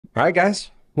All right,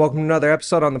 guys. Welcome to another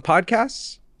episode on the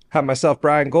podcast. Have myself,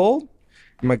 Brian Gold,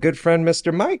 and my good friend,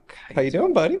 Mr. Mike. How you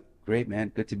doing, buddy? Great,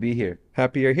 man. Good to be here.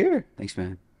 Happy you're here. Thanks,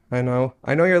 man. I know.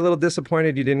 I know you're a little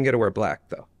disappointed you didn't get to wear black,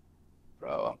 though.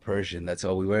 Bro, I'm Persian. That's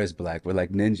all we wear is black. We're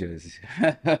like ninjas.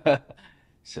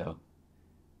 So,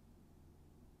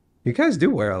 You guys do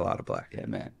wear a lot of black. yeah,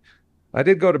 man. I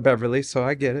did go to Beverly, so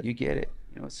I get it. You get it.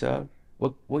 So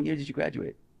what year did you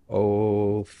graduate?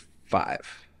 Oh,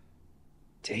 5.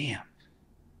 Damn.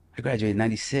 I graduated in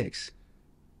 96.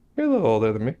 You're a little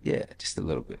older than me. Yeah, just a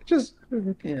little bit. Just,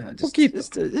 Yeah, we'll keep. a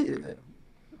bit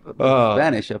Uh,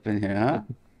 Spanish up in here, huh?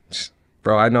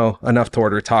 bro, I know enough to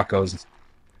order tacos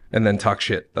and then talk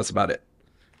shit. That's about it.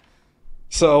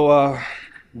 So,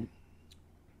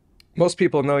 most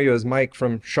people know you as Mike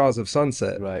from Shahs of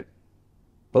Sunset. Right.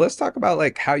 But let's talk about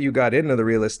like how you got into the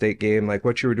real estate game, like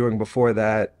what you were doing before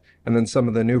that, and then some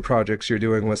of the new projects you're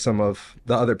doing with some of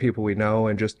the other people we know,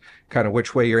 and just kind of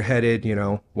which way you're headed,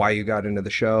 why you got into the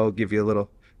show, give a little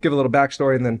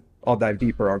backstory, and then I'll dive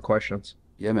deeper on questions.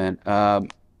 Yeah, man.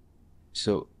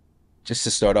 So just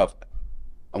to start off,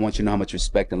 I want you to know how much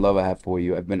respect and love I have for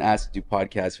you. I've been asked to do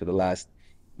podcasts for the last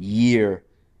year,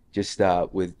 just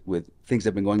with things that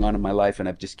have been going on in my life, and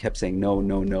I've just kept saying no,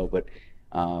 no, no. But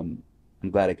I'm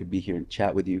glad I could be here and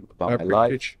chat with you I about my appreciate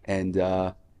life you.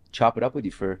 and chop it up with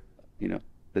you for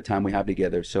the time we have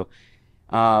together. So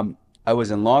I was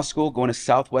in law school, going to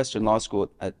Southwestern Law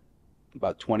School at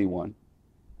about 21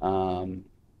 So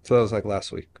that was like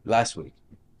last week. last week.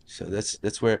 So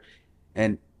that's where,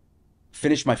 and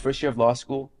finished my first year of law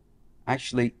school.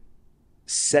 Actually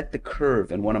set the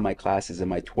curve in one of my classes in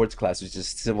my torts class, which is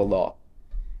civil law.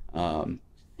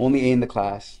 Only A in the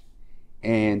class,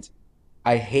 and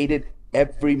I hated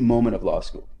every moment of law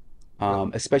school,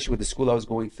 especially with the school I was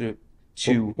going through.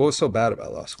 What was so bad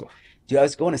about law school? Dude, I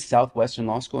was going to Southwestern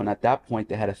Law School, and at that point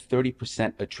they had a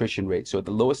 30% attrition rate. So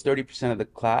the lowest 30% of the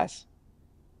class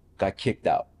got kicked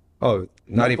out. Oh,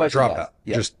 No not even questions dropout, asked.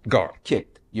 Yeah, just gone.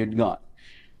 kicked. You're gone.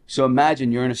 So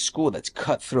imagine you're in a school that's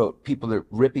cutthroat. People are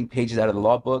ripping pages out of the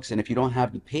law books, and if you don't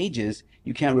have the pages,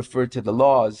 you can't refer to the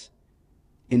laws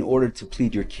in order to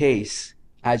plead your case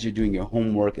as you're doing your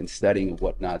homework and studying and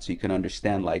whatnot, so you can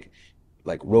understand like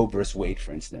Roe versus Wade,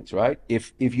 for instance, right?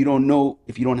 If you don't know,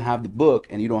 if you don't have the book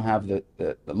and you don't have the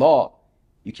law,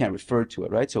 you can't refer to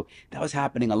it, right? So that was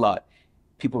happening a lot.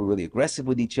 People were really aggressive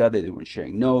with each other. They weren't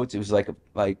sharing notes. It was like an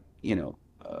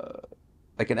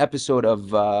episode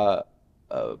of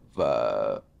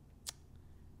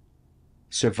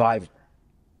Survivor,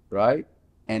 right?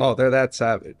 And Oh, they're that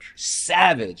savage.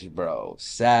 savage, bro,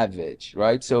 savage,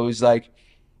 right? So it was like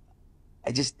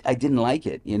I didn't like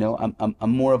it, I'm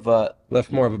more of a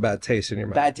Left more of a bad taste in your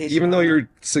mouth. bad taste in Even my though mouth. you're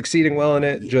succeeding well in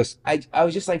it, just I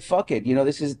was just like, fuck it,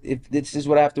 this is, if this is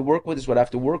what I have to work with, is what I have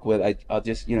to work with. I'll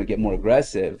just get more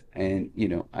aggressive, and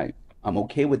I'm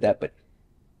okay with that, but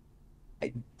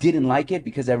I didn't like it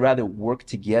because I'd rather work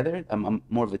together. I'm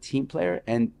more of a team player,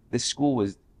 and this school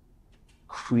was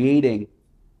creating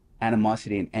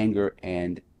animosity and anger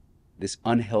and this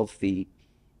unhealthy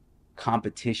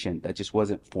competition that just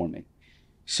wasn't for me.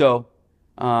 So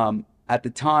at the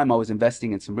time, I was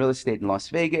investing in some real estate in Las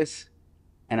Vegas.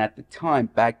 And at the time,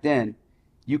 back then,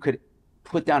 you could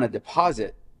put down a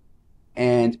deposit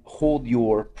and hold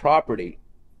your property.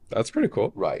 that's pretty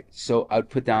cool. Right. So I would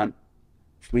put down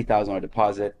 $3,000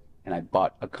 deposit, and I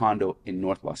bought a condo in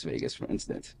North Las Vegas, for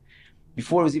instance.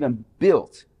 Before it was even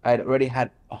built, I had already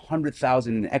had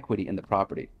 100,000 in equity in the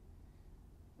property.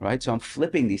 Right. So I'm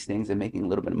flipping these things and making a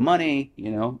little bit of money,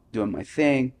 doing my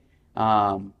thing.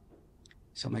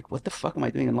 So I'm like, what the fuck am I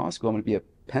doing in law school? I'm going to be a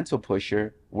pencil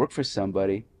pusher, work for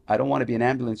somebody. I don't want to be an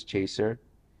ambulance chaser.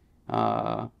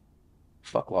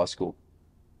 Fuck law school.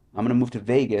 I'm going to move to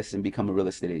Vegas and become a real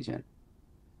estate agent.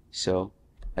 So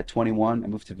at 21, I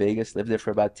moved to Vegas, lived there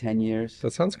for about 10 years.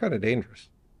 That sounds kind of dangerous.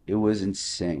 It was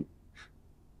insane.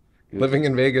 It was, Living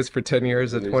in Vegas for 10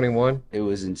 years at it was, 21, it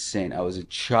was insane. I was a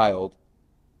child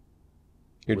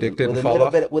your with a, dick didn't with a fall little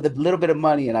off. bit with a little bit of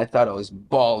money, and I thought I was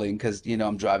balling because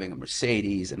I'm driving a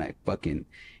Mercedes, and I fucking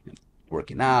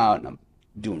working out, and I'm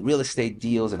doing real estate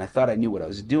deals, and I thought I knew what I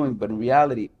was doing, but in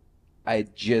reality, I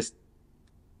had just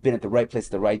been at the right place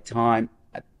at the right time,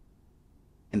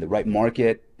 in the right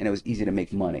market, and it was easy to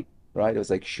make money, right? It was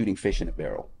like shooting fish in a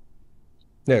barrel.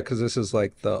 Yeah, because this is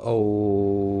like the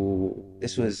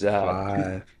This was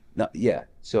 05. no, yeah.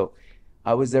 So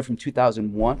I was there from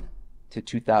 2001 to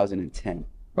 2010.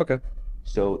 Okay.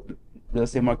 So the real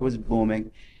estate market was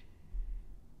booming.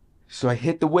 So I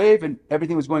hit the wave and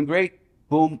everything was going great.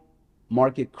 Boom,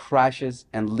 market crashes,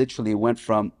 and literally went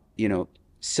from,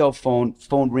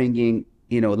 phone ringing,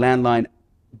 landline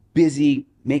busy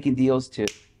making deals to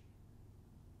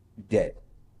dead,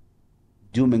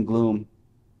 doom and gloom,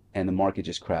 and the market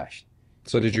just crashed.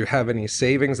 So did you have any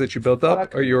savings that you built up,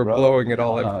 Fuck or you no, were bro. blowing it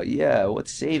all in? Yeah, what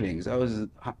savings? I was,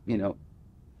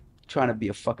 trying to be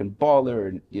a fucking baller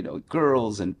and,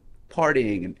 girls and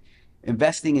partying and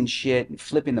investing in shit and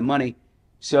flipping the money.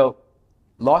 So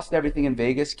lost everything in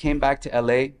Vegas, came back to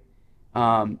LA,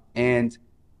 and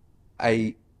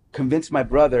I convinced my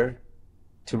brother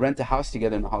to rent a house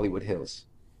together in the Hollywood Hills.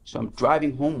 So I'm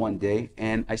driving home one day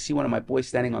and I see one of my boys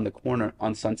standing on the corner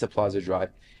on Sunset Plaza Drive.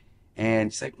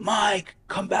 And he's like, Mike,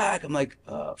 come back. I'm like,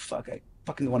 fuck, I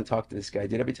fucking want to talk to this guy,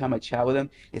 dude. Every time I chat with him,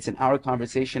 it's an hour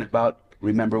conversation about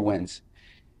remember whens.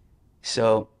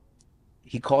 So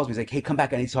he calls me, he's like, hey, come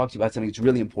back. I need to talk to you about something. It's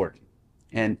really important.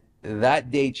 And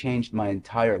that day changed my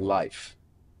entire life.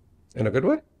 In a good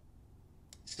way?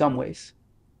 Some ways.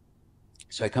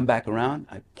 So I come back around,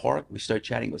 I park, we start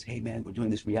chatting. He goes, hey man, we're doing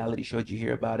this reality show. Did you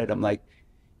hear about it? I'm like,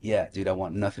 yeah, dude, I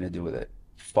want nothing to do with it.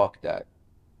 Fuck that.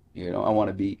 I want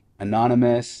to be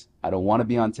anonymous. I don't want to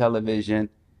be on television.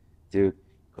 Dude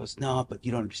he goes, no, but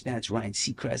you don't understand. It's Ryan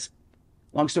Seacrest.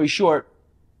 Long story short,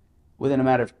 within a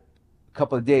matter of a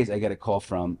couple of days, I get a call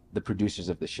from the producers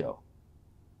of the show.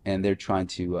 And they're trying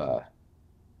to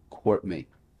court me.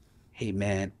 Hey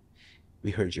man,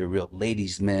 we heard you're a real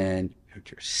ladies man. We heard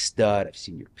you're a stud. I've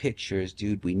seen your pictures,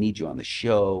 dude. We need you on the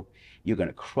show. You're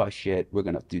gonna crush it. We're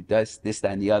gonna do this, that,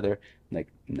 and the other. I'm like,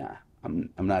 nah, I'm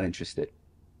not interested.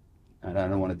 I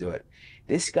don't want to do it.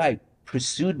 This guy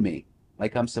pursued me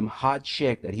like I'm some hot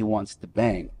chick that he wants to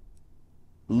bang.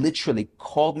 Literally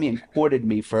called me and courted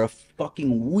me for a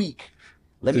fucking week.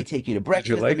 Let me take you to Did you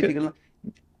breakfast. like Let me it? take you.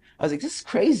 I was like, this is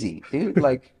crazy, dude.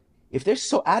 Like, if they're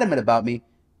so adamant about me,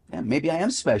 yeah, maybe I am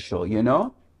special,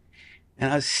 And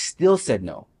I still said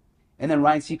no. And then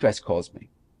Ryan Seacrest calls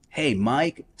me. Hey,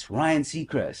 Mike, it's Ryan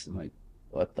Seacrest. I'm like,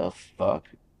 what the fuck?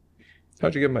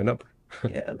 How'd you get my number?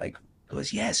 Yeah, like,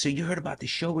 goes, yeah, so you heard about the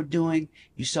show we're doing?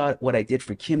 You saw what I did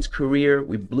for Kim's career.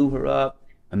 We blew her up.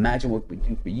 Imagine what we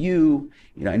do for you.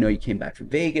 I know you came back from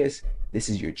Vegas. This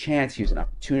is your chance. Here's an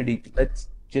opportunity. Let's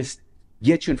just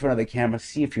get you in front of the camera,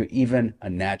 see if you're even a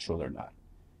natural or not.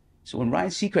 So when Ryan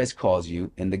Seacrest calls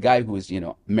you, and the guy who was,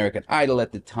 American Idol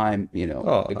at the time,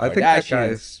 Oh, the I think that guy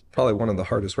Kardashians, is probably one of the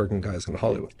hardest working guys in the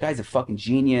Hollywood. guy's a fucking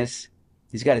genius.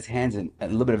 He's got his hands in a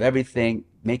little bit of everything,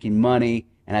 making money.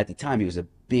 And at the time, he was a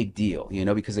big deal,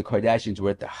 because the Kardashians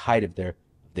were at the height of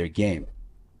their game.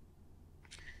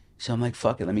 So I'm like,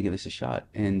 fuck it, let me give this a shot.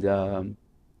 And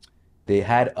they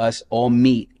had us all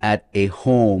meet at a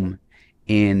home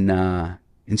in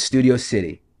Studio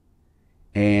City.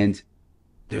 And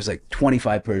there's like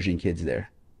 25 Persian kids there,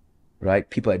 right?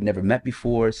 People I'd never met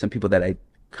before, some people that I'd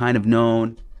kind of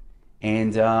known.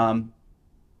 And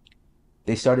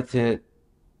they started to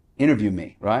interview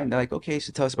me, right? And they're like, okay,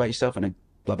 so tell us about yourself. And I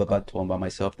blah, blah, blah, told them about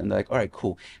myself. And they're like, all right,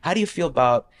 cool. How do you feel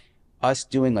about us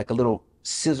doing like a little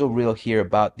sizzle reel here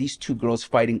about these two girls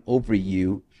fighting over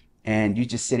you and you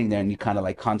just sitting there and you kind of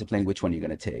like contemplating which one you're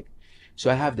going to take?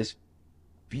 So I have this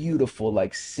beautiful,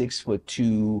 like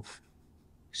 6'2"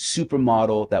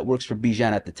 supermodel that works for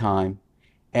Bijan at the time,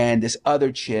 and this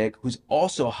other chick who's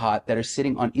also hot that are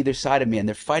sitting on either side of me and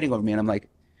they're fighting over me. And I'm like,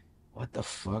 what the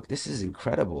fuck? This is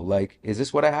incredible. Like, is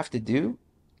this what I have to do?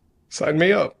 Sign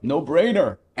me up. No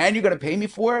brainer. And you're going to pay me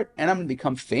for it? And I'm going to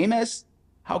become famous?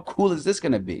 How cool is this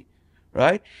going to be?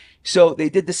 Right? So they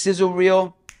did the sizzle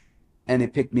reel and they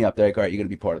picked me up. They're like, all right, you're going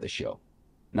to be part of the show.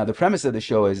 Now, the premise of the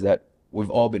show is that we've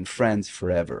all been friends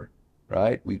forever,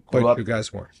 right? We grew But up. you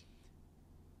guys weren't.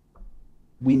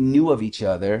 We knew of each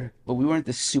other, but we weren't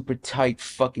this super tight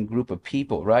fucking group of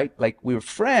people, right? Like, we were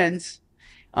friends,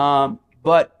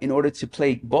 but in order to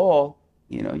play ball,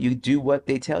 you do what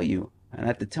they tell you. And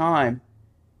at the time,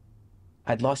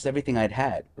 I'd lost everything I'd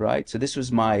had, right? So this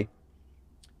was my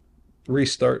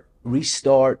Restart.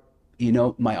 restart,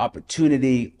 my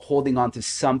opportunity, holding on to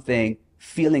something,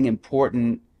 feeling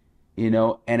important,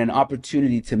 and an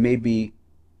opportunity to maybe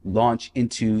launch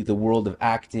into the world of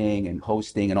acting and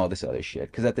hosting and all this other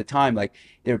shit. Because at the time, like,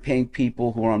 they were paying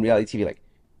people who were on reality TV like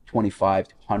 25,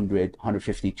 100,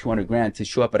 150, 200 grand to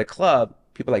show up at a club,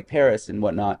 people like Paris and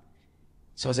whatnot.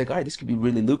 So I was like, all right, this could be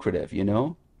really lucrative,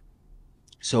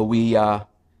 So we got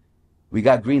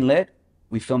greenlit.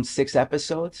 We filmed 6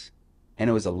 episodes, and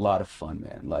it was a lot of fun,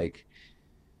 man. Like,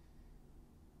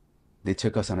 they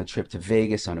took us on a trip to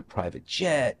Vegas on a private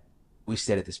jet. We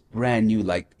stayed at this brand new,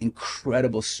 like,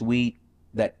 incredible suite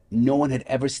that no one had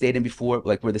ever stayed in before.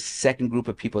 Like, we're the second group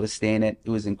of people to stay in it. It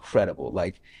was incredible.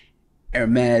 Like,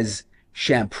 Hermes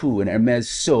shampoo and Hermes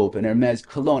soap and Hermes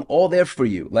cologne, all there for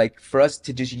you. Like, for us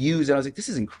to just use. And I was like, this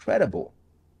is incredible.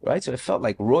 right? So it felt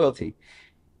like royalty.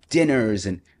 Dinners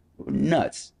and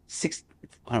nuts.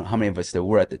 I don't know how many of us there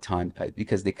were at the time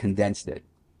because they condensed it.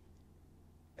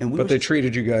 And we But were they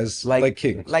treated you guys like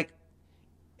kings. like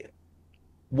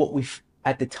what we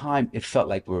at the time it felt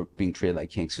like we were being treated like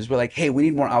kings. Because we're like, hey, we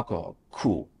need more alcohol.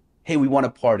 Cool. Hey, we want a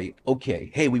party.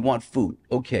 Okay. Hey, we want food.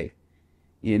 Okay.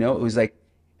 You know, it was like,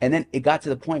 and then it got to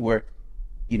the point where,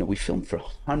 you know, we filmed for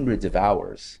hundreds of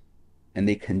hours, and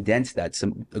they condensed that.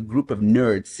 A group of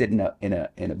nerds sit in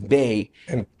a bay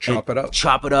And chop it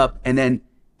up. and then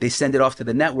they send it off to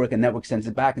the network, and network sends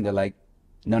it back, and they're like,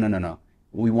 no.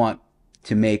 We want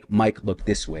to make Mike look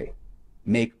this way,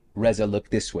 make Reza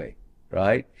look this way,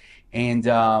 right? And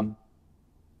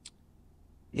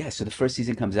yeah, so the first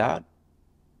season comes out,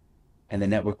 and the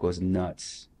network goes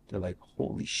nuts. They're like,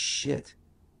 holy shit.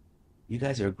 You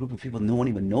guys are a group of people no one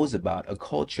even knows about, a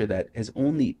culture that has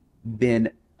only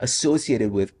been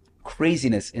associated with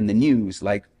craziness in the news,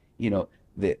 like, you know,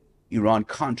 the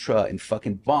Iran-Contra and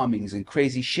fucking bombings and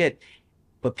crazy shit.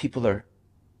 But people are,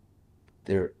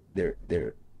 they're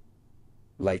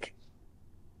like,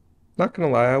 Not gonna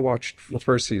lie, I watched the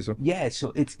first season. yeah,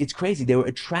 so it's crazy. They were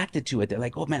attracted to it. They're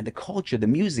like, oh man, the culture, the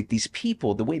music, these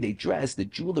people, the way they dress, the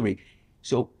jewelry.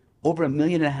 So over 1.5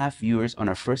 million viewers on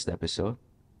our first episode.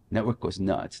 Network goes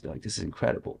nuts. They're like, this is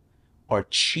incredible. Our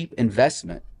cheap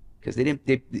investment, because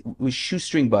it was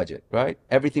shoestring budget, right?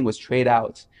 Everything was trade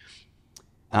outs.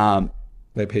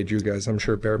 They paid you guys, I'm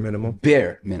sure, bare minimum.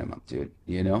 Bare minimum, dude.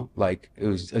 You know, like it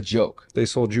was a joke. They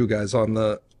sold you guys on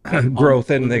the growth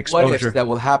and the exposure. What ifs that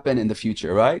will happen in the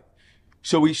future, right?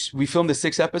 So we filmed the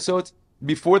 6 episodes.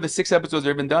 Before the 6 episodes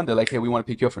are even done, they're like, hey, we want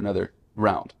to pick you up for another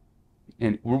round.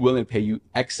 And we're willing to pay you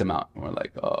X amount. And we're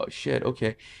like, oh shit,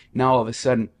 okay. Now all of a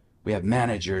sudden, we have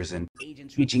managers and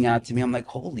agents reaching out to me. I'm like,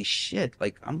 holy shit,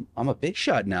 like I'm a big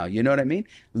shot now. You know what I mean?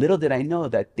 Little did I know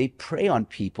that they prey on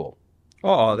people.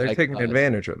 Oh, they're like taking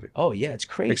advantage of it. Oh yeah, it's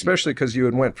crazy. Especially because you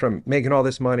had went from making all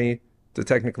this money to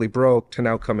technically broke to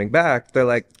now coming back. They're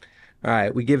like, all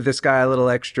right, we give this guy a little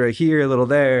extra here, a little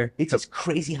there. It's just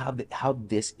crazy how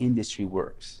this industry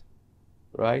works,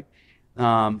 right?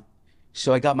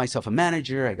 So I got myself a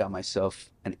manager, I got myself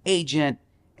an agent,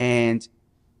 and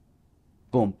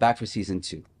boom, back for season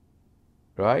 2,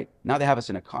 right? Now they have us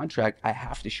in a contract. I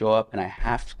have to show up and I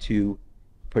have to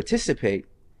participate.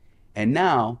 And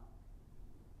now,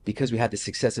 because we had the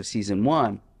success of season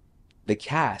 1, the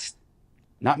cast,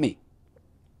 not me,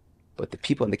 but the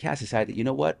people in the cast decided, you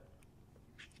know what?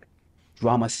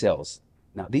 Drama sells.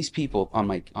 Now these people on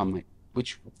my,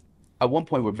 which at one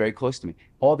point were very close to me,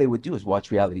 all they would do is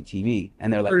watch reality TV.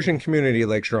 And they're like, Persian community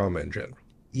likes drama in general.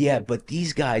 yeah, but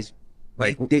these guys,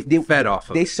 Like they fed off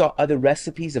of they it. saw other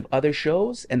recipes of other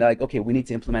shows, and they're like, okay, we need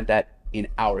to implement that in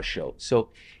our show. So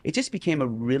it just became a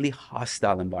really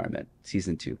hostile environment,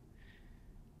 season 2.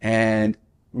 And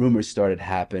rumors started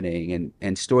happening,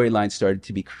 and storylines started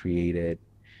to be created.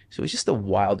 So it was just a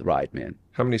wild ride, man.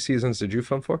 How many seasons did you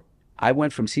film for? I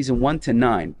went from season 1 to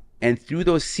 9. And through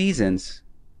those seasons,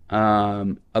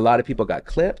 a lot of people got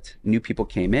clipped. New people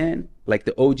came in. Like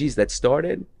the OGs that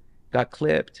started got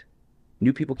clipped.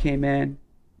 New people came in.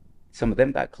 Some of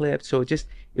them got clipped. So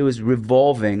it was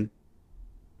revolving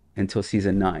until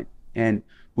season 9. And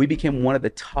we became one of the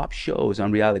top shows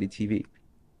on reality TV.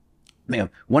 Man,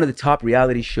 one of the top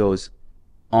reality shows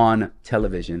on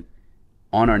television,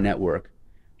 on our network.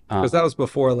 Because that was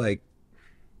before like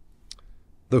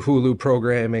the Hulu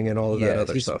programming and all of that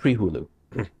other stuff. Pre-Hulu,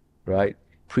 right?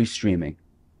 Pre-streaming.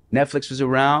 Netflix was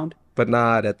around. But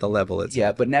not at the level it's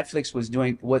Yeah, but Netflix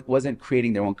wasn't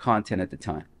creating their own content at the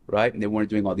time, right? And they weren't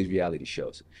doing all these reality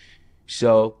shows.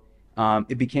 So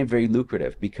it became very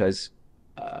lucrative because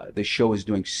the show was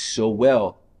doing so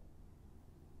well.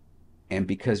 And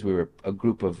because we were a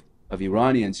group of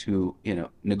Iranians who, you know,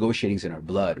 negotiating's in our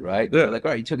blood, right? Yeah. They're like,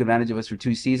 all right, you took advantage of us for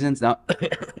 2 seasons. Now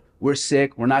we're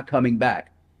sick. We're not coming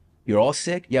back. You're all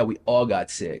sick? Yeah, we all got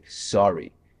sick.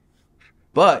 Sorry.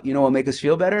 But you know what make us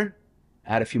feel better?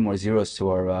 Add a few more zeros to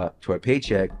our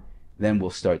paycheck, then we'll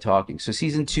start talking. So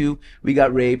season 2, we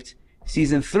got raped.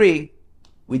 Season 3,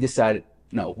 we decided,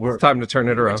 no, It's time to turn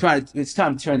it around. It's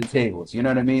time to turn the tables. You know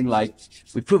what I mean? Like,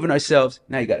 we've proven ourselves.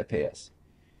 Now you got to pay us.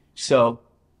 So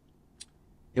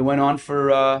it went on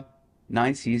for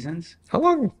 9 seasons. How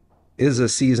long is a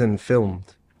season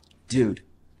filmed? Dude,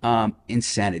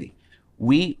 insanity.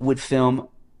 We would film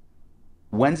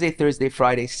Wednesday, Thursday,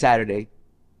 Friday, Saturday,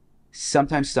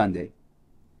 sometimes Sunday,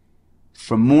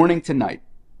 from morning to night.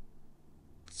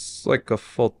 It's like a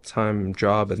full-time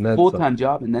job and then Full-time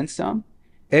job and then some.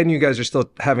 And you guys are still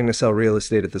having to sell real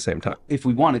estate at the same time. If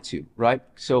we wanted to, right?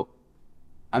 So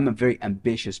I'm a very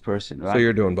ambitious person, right? So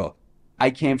you're doing both. I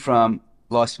came from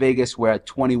Las Vegas, where at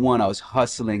 21 I was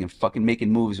hustling and fucking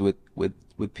making moves with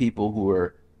people who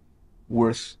were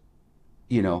worth,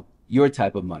 you know, your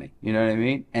type of money. You know what I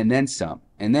mean? And then some,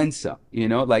 and then some. You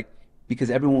know, like, because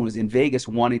everyone was in Vegas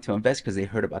wanting to invest because they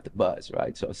heard about the buzz,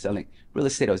 right? So I was selling real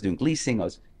estate, I was doing leasing, I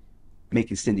was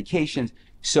making syndications.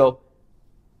 So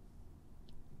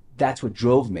that's what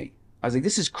drove me. I was like,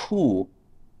 this is cool.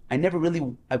 I never really,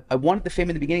 I wanted the fame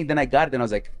in the beginning, then I got it, then I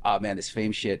was like, oh man, this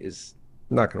fame shit is,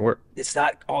 Not gonna work. it's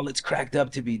not all it's cracked up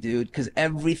to be, dude, because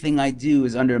everything I do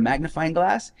is under a magnifying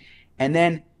glass. And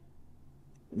then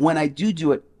when I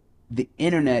do it, the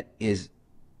internet is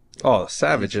Oh,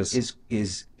 savages.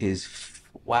 is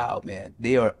wow, man.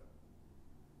 They are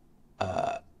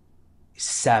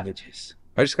savages.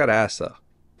 I just gotta ask though,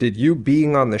 did you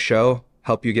being on the show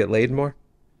help you get laid more?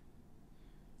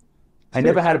 I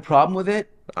never had a problem with it,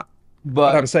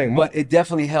 But I'm saying, but it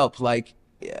definitely helped. Like,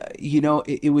 you know,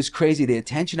 it was crazy the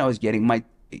attention I was getting.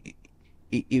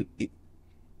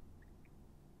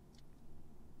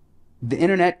 The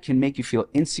internet can make you feel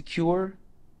insecure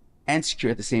and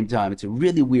secure at the same time. It's a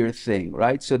really weird thing,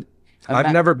 right? So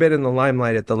I've never been in the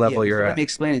limelight at the level you're let at. me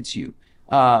explain it to you.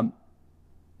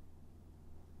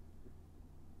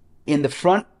 In the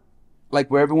front,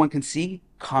 like where everyone can see,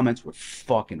 comments were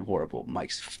fucking horrible.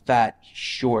 Mike's fat, he's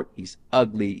short, he's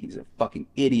ugly, he's a fucking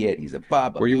idiot, he's a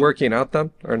baba. Were you working out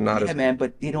then or not? Yeah, man,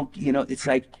 but they don't, you know, it's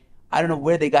like, I don't know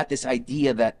where they got this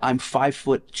idea that I'm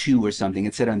 5'2" or something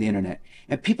and said on the internet.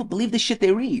 And people believe the shit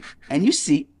they read. And you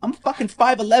see, I'm fucking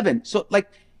 5'11". So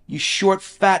like, you short,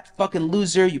 fat fucking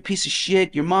loser, you piece of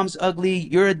shit, your mom's ugly,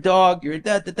 you're a dog, you're a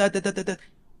da da da da da da da.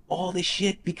 All this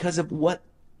shit because of what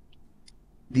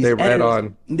these They read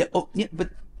on. Oh, yeah, but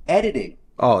editing.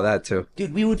 Oh, that too.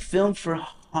 Dude, we would film for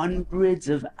hundreds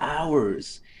of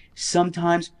hours,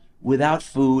 sometimes without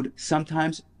food,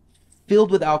 sometimes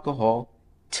filled with alcohol,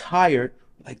 tired.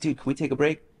 Like, dude, can we take a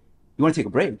break? You want to take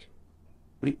a break?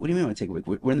 What do you mean I want to take a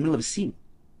break? We're in the middle of a scene.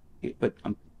 Yeah, but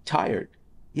I'm tired.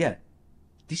 Yeah.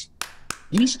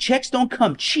 These checks don't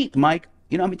come cheap, Mike.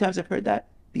 You know how many times I've heard that?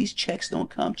 These checks don't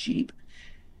come cheap.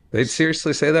 They'd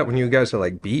seriously say that when you guys are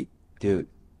like beat? Dude,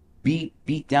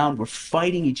 beat down. We're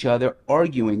fighting each other,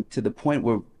 arguing to the point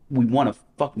where we want to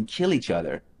fucking kill each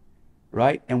other,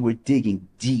 right? And we're digging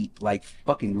deep, like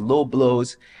fucking low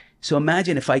blows. So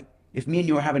imagine if me and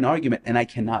you were having an argument and I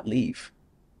cannot leave.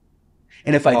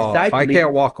 And if I decide if to I leave,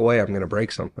 can't walk away, I'm gonna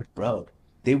break something. bro,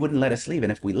 they wouldn't let us leave.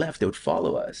 And if we left, they would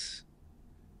follow us.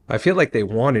 I feel like they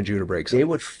wanted you to break They something.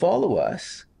 would follow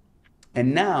us.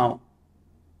 And now,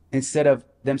 instead of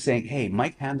them saying, hey,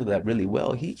 Mike handled that really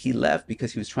well, he left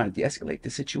because he was trying to de-escalate the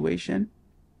situation.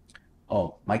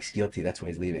 Oh, Mike's guilty, that's why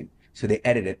he's leaving. So they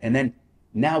edit it. And then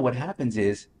now what happens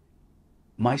is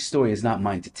my story is not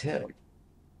mine to tell.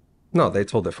 No, they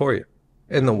told it for you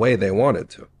in the way they wanted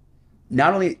to.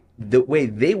 Not only the way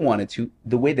they wanted to,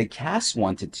 the way the cast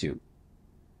wanted to.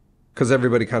 Because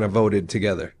everybody kind of voted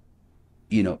together.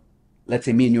 You know, let's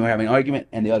say me and you are having an argument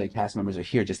and the other cast members are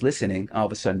here just listening. All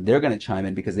of a sudden, they're going to chime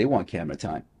in because they want camera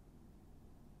time.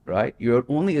 Right? You're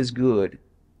only as good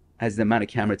as the amount of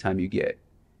camera time you get.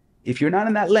 If you're not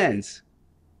in that lens,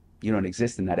 you don't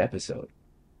exist in that episode.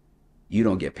 You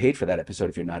don't get paid for that episode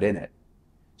if you're not in it.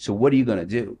 So what are you going to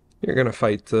do? You're going to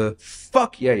fight to...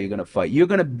 Fuck yeah, you're going to fight. You're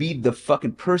going to be the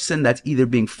fucking person that's either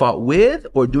being fought with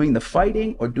or doing the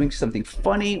fighting or doing something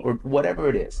funny or whatever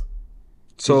it is.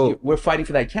 So we're fighting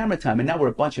for that camera time, and now we're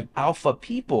a bunch of alpha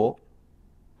people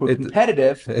who are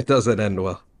competitive. It doesn't end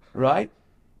well. Right?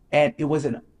 And it was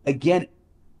again,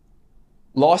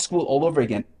 law school all over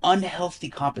again, unhealthy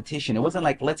competition. It wasn't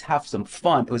like, let's have some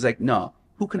fun. It was like, no,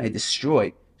 who can I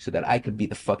destroy so that I could be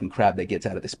the fucking crab that gets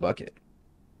out of this bucket?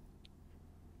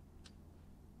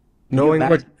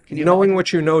 Knowing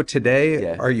what you know today,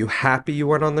 Yeah. Are you happy you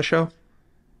went on the show?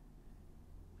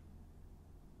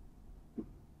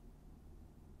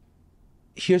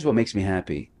 Here's what makes me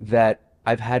happy, that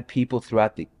I've had people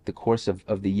throughout the course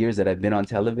of the years that I've been on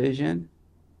television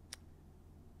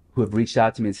who have reached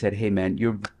out to me and said, hey man,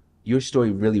 your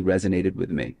story really resonated with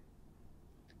me.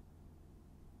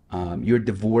 Your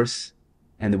divorce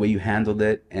and the way you handled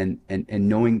it and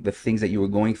knowing the things that you were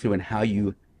going through and how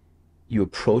you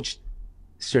approached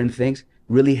certain things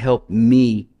really helped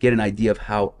me get an idea of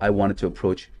how I wanted to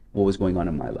approach what was going on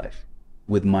in my life.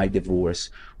 With my divorce,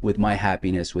 with my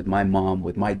happiness, with my mom,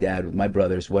 with my dad, with my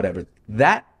brothers, whatever.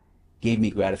 That gave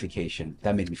me gratification.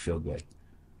 That made me feel good.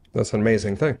 That's an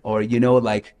amazing thing. Or, you know,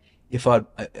 like if I'd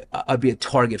be at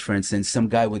Target, for instance, some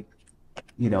guy would,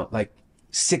 you know, like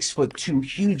 6'2",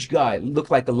 huge guy, look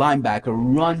like a linebacker,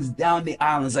 runs down the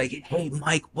aisle and is like, hey,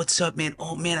 Mike, what's up, man?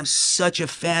 Oh, man, I'm such a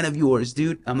fan of yours,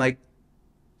 dude. I'm like,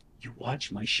 you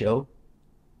watch my show?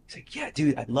 He's like, yeah,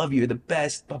 dude, I love you. You're the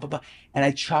best, blah, blah, blah. And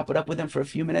I chop it up with them for a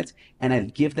few minutes, and I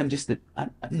give them just a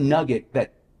nugget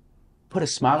that put a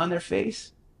smile on their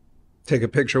face. Take a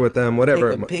picture with them, Take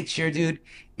whatever. a picture, dude.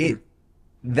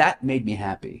 That made me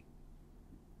happy,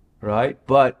 right?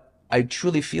 But I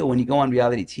truly feel when you go on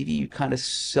reality TV, you kind of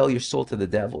sell your soul to the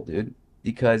devil, dude,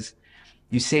 because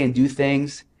you say and do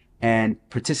things and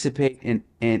participate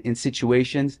in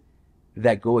situations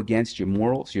that go against your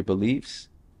morals, your beliefs,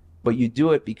 but you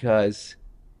do it because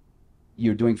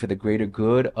you're doing for the greater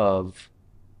good of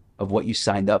what you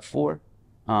signed up for.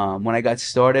 When I got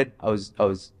started, I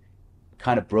was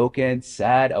kind of broken,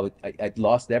 sad. I'd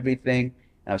lost everything,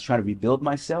 and I was trying to rebuild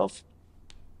myself.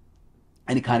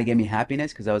 And it kind of gave me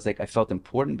happiness because I was like, I felt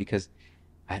important because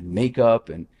I had makeup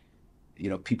and,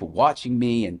 people watching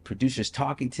me and producers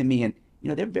talking to me. And,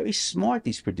 they're very smart,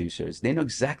 these producers. They know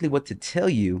exactly what to tell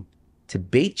you to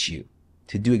bait you,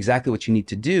 to do exactly what you need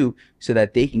to do so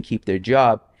that they can keep their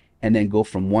job and then go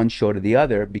from one show to the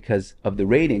other because of the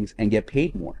ratings and get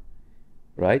paid more,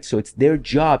 right? So it's their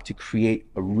job to create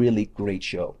a really great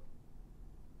show,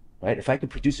 right? If I could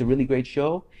produce a really great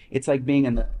show, it's like being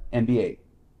in the NBA,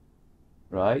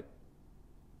 right?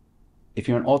 If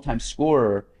you're an all-time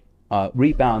scorer,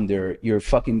 rebounder, you're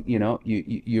fucking, you're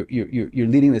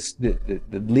leading the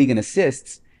league in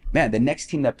assists. Man, the next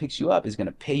team that picks you up is going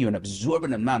to pay you an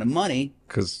absorbent amount of money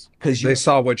because you're, they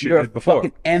saw what you you're did before. a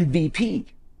fucking MVP,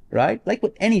 right? Like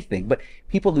with anything, but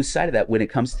people lose sight of that when it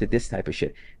comes to this type of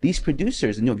shit. These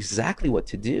producers know exactly what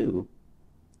to do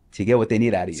to get what they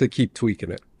need out of you. So keep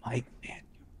tweaking it. Mike, man,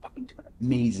 you're fucking doing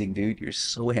amazing, dude. You're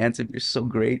so handsome. You're so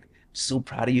great. I'm so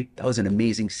proud of you. That was an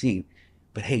amazing scene.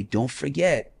 But hey, don't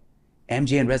forget,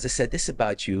 MJ and Reza said this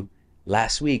about you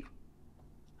last week.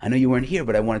 I know you weren't here,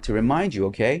 but I wanted to remind you,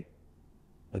 okay?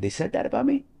 Oh, they said that about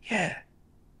me? Yeah.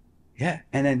 Yeah.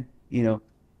 And then,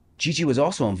 Gigi was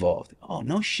also involved. Oh,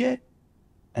 no shit.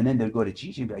 And then they'll go to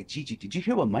Gigi and be like, Gigi, did you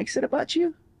hear what Mike said about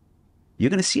you? You're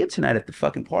going to see him tonight at the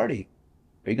fucking party.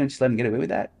 Are you going to just let him get away with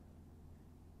that?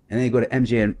 And then they go to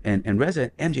MJ and Reza.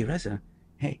 MJ, Reza,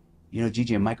 hey,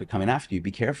 Gigi and Mike are coming after you.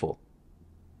 Be careful.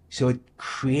 So it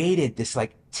created this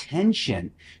like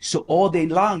tension. So all day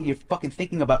long, you're fucking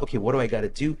thinking about, okay, what do I got to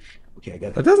do? Okay, I got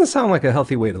to. That doesn't sound like a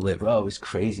healthy way to live. Bro, it was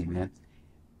crazy, man.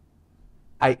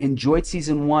 I enjoyed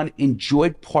season 1,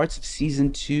 enjoyed parts of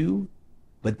season 2,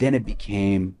 but then it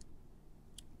became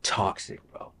toxic,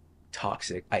 bro.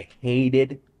 Toxic. I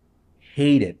hated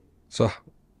So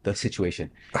the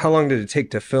situation. how long did it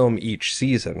take to film each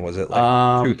season? Was it like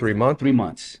 2-3 months? 3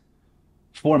 months.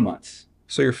 4 months.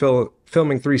 So you're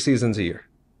filming 3 seasons a year?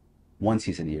 1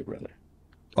 season a year, brother.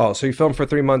 Oh, so you film for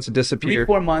 3 months, disappear?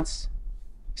 3-4 months,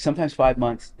 sometimes 5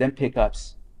 months, then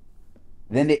pickups.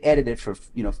 Then they edit it for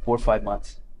 4 or 5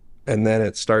 months. And then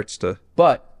it starts to...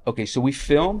 But, okay, so we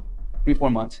film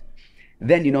 3-4 months.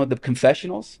 Then, the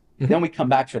confessionals, then we come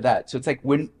back for that. So it's like,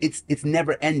 it's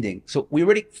never ending. So we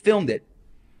already filmed it.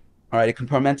 All right, I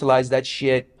compartmentalized that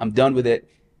shit. I'm done with it.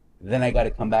 Then I got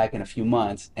to come back in a few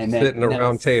months and then sit in a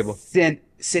round table,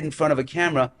 sit in front of a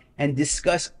camera and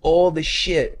discuss all the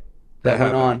shit that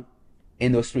went on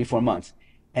in those 3-4 months.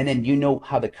 And then you know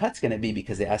how the cut's going to be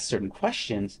because they ask certain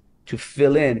questions to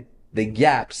fill in the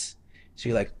gaps. So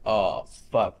you're like, oh,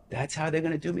 fuck, that's how they're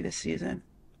going to do me this season?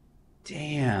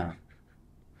 Damn.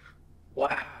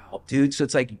 Wow, dude. So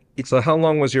it's like... So how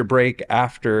long was your break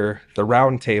after the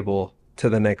round table to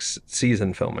the next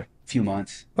season filming? Few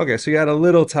months. Okay, so you had a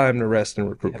little time to rest and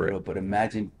recuperate. Yeah, bro, but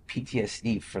imagine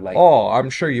PTSD for like... Oh, I'm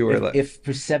sure you were if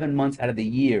for 7 months out of the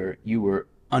year you were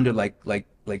under like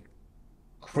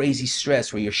crazy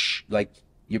stress where you're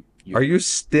Are you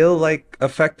still like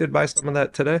affected by some of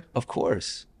that today? Of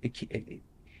course.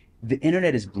 The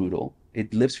internet is brutal.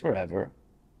 It lives forever.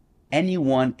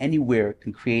 Anyone, anywhere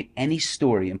can create any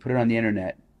story and put it on the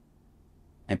internet,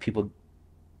 and people,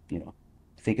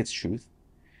 think it's truth.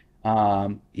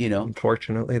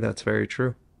 Unfortunately, that's very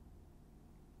true.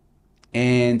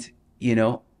 And,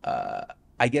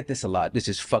 I get this a lot. This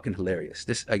is fucking hilarious.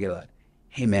 I get a lot.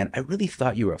 Hey, man, I really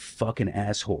thought you were a fucking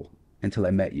asshole until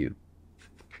I met you.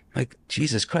 Like,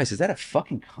 Jesus Christ, is that a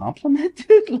fucking compliment,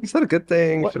 dude? Is that a good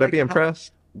thing? Should I be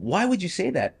impressed? Why would you say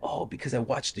that? Oh, because I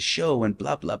watched the show and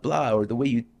blah, blah, blah, or the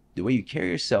way you carry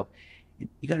yourself. You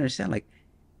got to understand, like,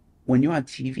 when you're on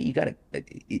TV, you got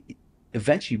to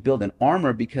eventually build an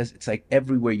armor because it's like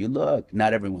everywhere you look,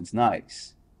 not everyone's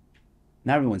nice.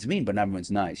 Not everyone's mean, but not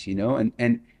everyone's nice,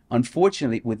 And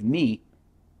unfortunately, with me,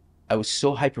 I was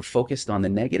so hyper-focused on the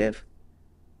negative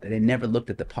that I never looked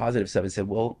at the positive stuff and said,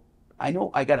 well, I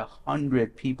know I got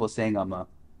 100 people saying I'm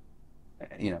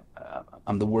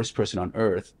the worst person on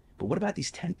earth, but what about these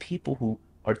 10 people who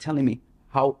are telling me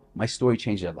how my story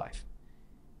changed their life?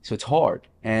 So it's hard.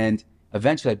 And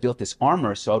eventually I built this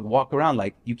armor, so I'd walk around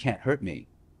like, you can't hurt me.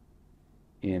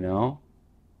 You know?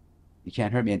 You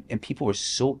can't hurt me. And people were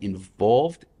so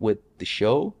involved with the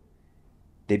show,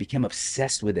 they became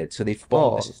obsessed with it. So they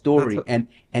followed the Oh, story and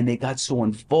they got so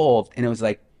involved. And it was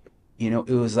like, it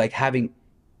was like having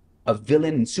a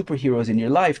villain and superheroes in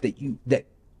your life that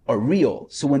are real.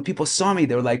 So when people saw me,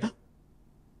 they were like,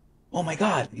 oh my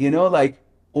God, like,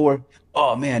 or,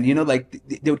 oh man, like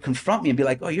they would confront me and be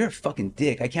like, oh, you're a fucking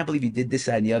dick. I can't believe you did this,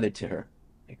 that, and the other to her.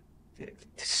 Like, there's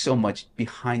so much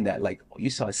behind that. Like, you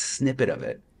saw a snippet of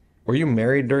it. were you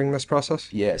married during this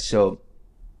process? Yeah. So,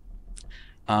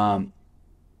 I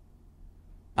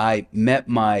met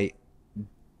my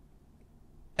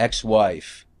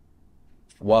ex-wife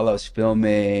while I was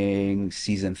filming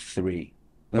season 3.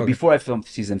 No, Okay. before I filmed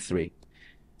season 3.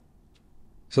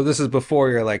 So this is before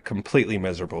you're like completely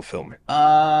miserable filming.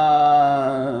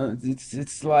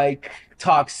 It's like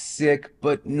toxic,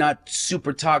 but not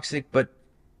super toxic, but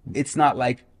it's not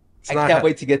like It's I not can't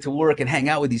wait to get to work and hang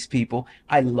out with these people.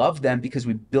 I love them because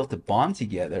we built a bond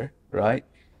together, right?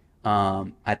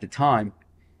 At the time.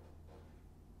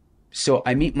 So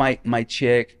I meet my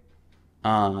chick,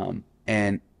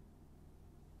 and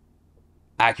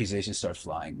accusations start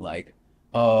flying like,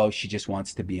 oh, she just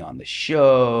wants to be on the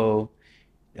show.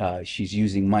 She's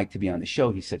using Mike to be on the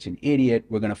show. He's such an idiot.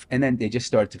 And then they just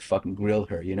start to fucking grill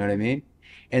her. You know what I mean?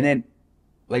 And then,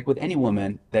 like with any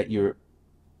woman that you're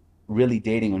really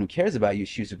dating and who cares about you,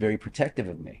 she was very protective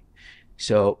of me.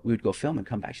 So we would go film and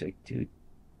come back. She's like, dude,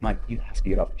 Mike, you have to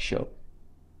get off the show.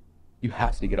 You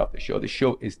have to get off the show. The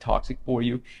show is toxic for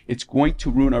you. It's going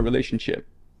to ruin our relationship.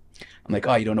 I'm like,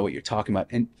 oh, you don't know what you're talking about.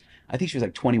 And I think she was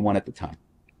like 21 at the time.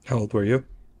 How old were you?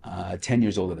 10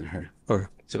 years older than her. Okay.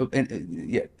 So,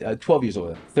 12 years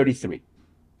older, 33.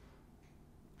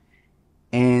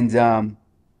 And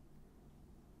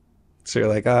So you're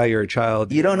like, you're a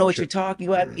child. you don't know what you're talking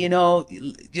about,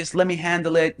 just let me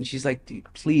handle it. And she's like,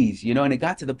 dude, please, and it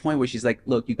got to the point where she's like,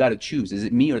 look, you got to choose. Is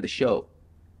it me or the show?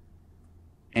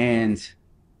 And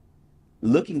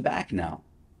looking back now,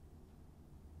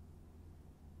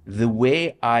 the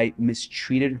way I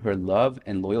mistreated her love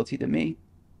and loyalty to me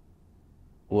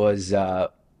was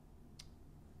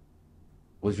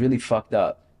really fucked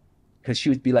up. Because she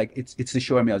would be like, it's the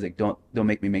show. I was like, don't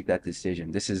make me make that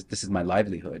decision. This is my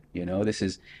livelihood.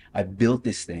 I built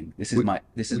this thing. This is my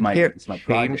Change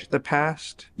project. the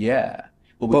past. Yeah.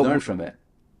 Well, we But learn from it.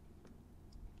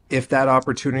 If that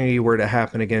opportunity were to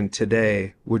happen again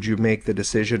today, would you make the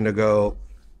decision to go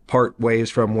part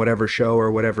ways from whatever show or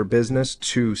whatever business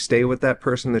to stay with that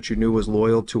person that you knew was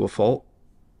loyal to a fault?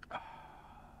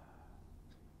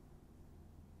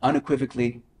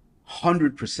 Unequivocally,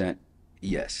 100%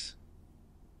 yes.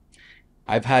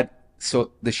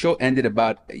 So the show ended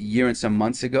about a year and some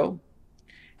months ago.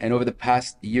 And over the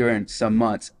past year and some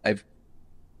months, I've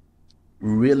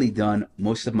really done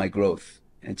most of my growth.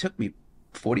 And it took me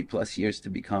 40 plus years to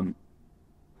become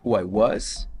who I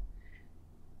was.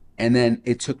 And then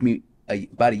it took me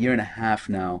about a year and a half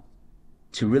now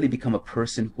to really become a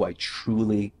person who I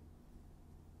truly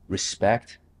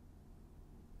respect.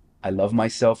 I love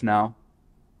myself now.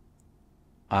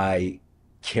 I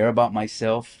care about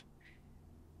myself.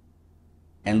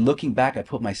 And looking back, I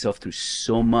put myself through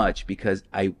so much because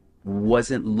I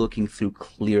wasn't looking through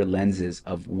clear lenses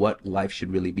of what life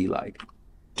should really be like.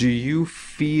 Do you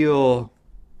feel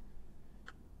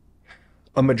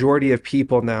a majority of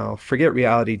people now, forget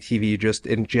reality TV, just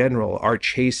in general, are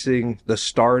chasing the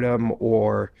stardom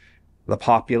or the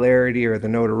popularity or the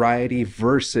notoriety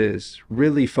versus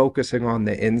really focusing on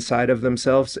the inside of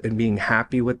themselves and being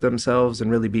happy with themselves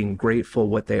and really being grateful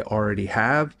what they already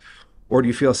have? Or do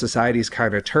you feel society's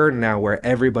kind of turned now where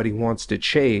everybody wants to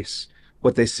chase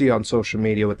what they see on social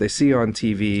media, what they see on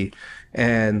TV,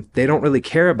 and they don't really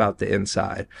care about the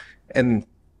inside? And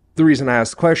the reason I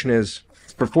ask the question is,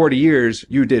 for 40 years,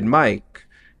 you did Mike,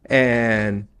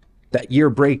 and that year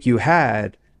break you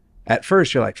had, at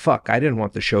first you're like, fuck, I didn't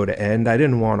want the show to end. I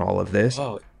didn't want all of this.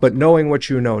 Oh. But knowing what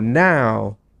you know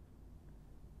now,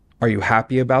 are you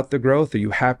happy about the growth? Are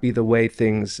you happy the way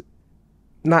things,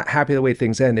 not happy the way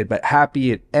things ended, but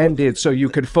happy it ended so you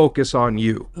could focus on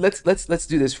you? Let's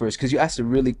do this first, because you asked a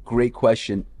really great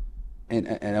question,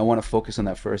 and I want to focus on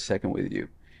that for a second with you.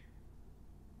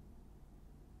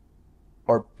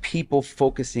 Are people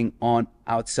focusing on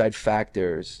outside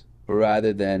factors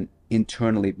rather than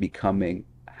internally becoming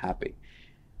happy?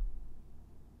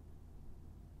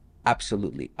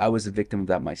 Absolutely. I was a victim of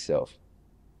that myself,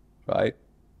 right?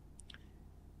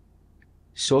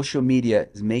 social media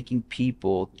is making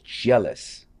people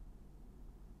jealous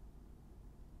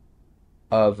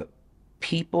of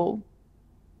people,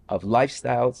 of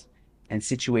lifestyles, and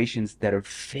situations that are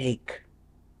fake.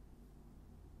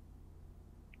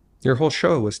 Your whole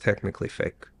show was technically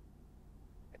fake.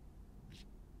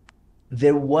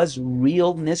 There was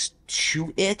realness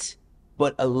to it,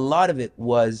 but a lot of it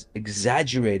was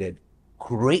exaggerated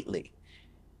greatly.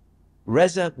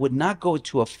 Reza would not go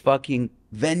to a fucking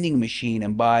vending machine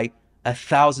and buy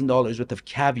 $1,000 worth of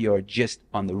caviar just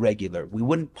on the regular. We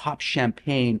wouldn't pop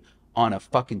champagne on a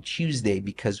fucking Tuesday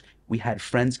because we had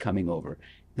friends coming over.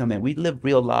 No, man, we live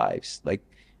real lives. Like,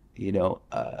 you know,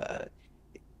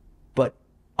 but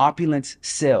opulence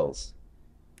sells.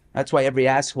 That's why every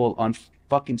asshole on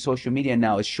fucking social media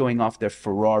now is showing off their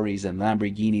Ferraris and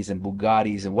Lamborghinis and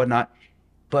Bugattis and whatnot.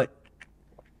 But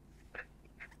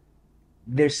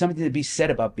there's something to be said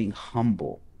about being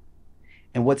humble.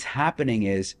 And what's happening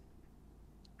is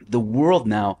the world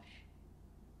now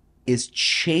is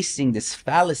chasing this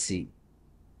fallacy.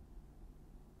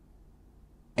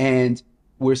 And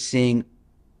we're seeing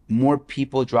more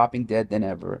people dropping dead than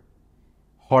ever.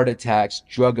 Heart attacks,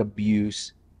 drug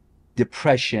abuse,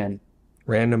 depression,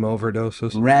 Random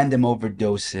overdoses.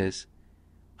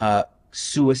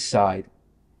 Suicide,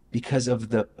 because of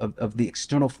the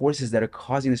external forces that are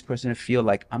causing this person to feel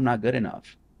like I'm not good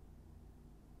enough.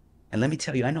 And let me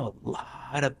tell you, I know a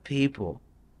lot of people.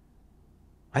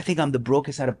 I think I'm the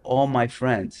brokest out of all my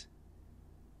friends.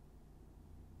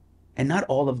 And not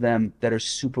all of them that are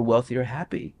super wealthy are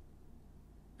happy.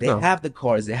 They No. have the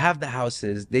cars, they have the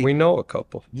houses. We know a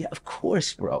couple. Yeah, of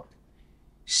course, bro.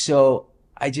 So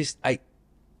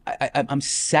I'm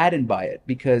saddened by it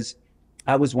because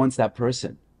I was once that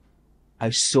person.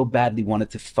 I so badly wanted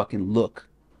to fucking look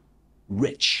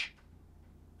rich.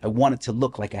 I wanted to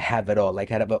look like I have it all,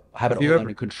 like I have it all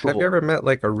under control. Have you ever met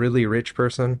like a really rich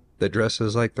person that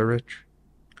dresses like the rich?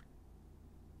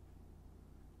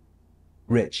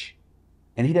 Rich.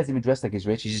 And he doesn't even dress like he's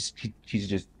rich. He's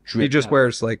just dripped He just out.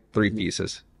 wears like 3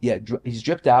 pieces. Yeah, he's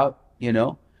dripped out, you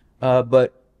know.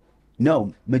 But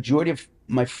no, majority of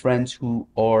my friends who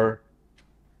are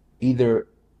either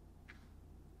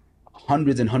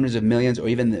hundreds and hundreds of millions or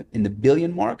even in the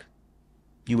billion mark,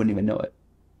 you wouldn't even know it.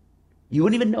 You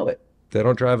wouldn't even know it. They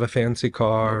don't drive a fancy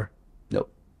car. No.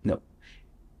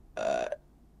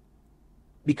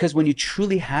 Because when you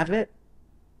truly have it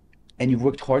and you've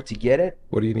worked hard to get it,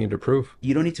 What do you need to prove?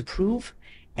 you don't need to prove,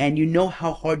 and you know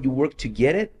how hard you work to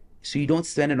get it, so you don't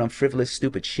spend it on frivolous,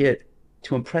 stupid shit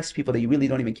to impress people that you really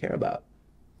don't even care about.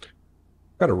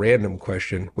 Got a random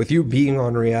question. With you being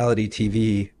on reality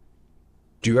TV,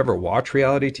 do you ever watch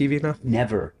reality TV now?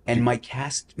 Never. And my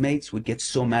castmates would get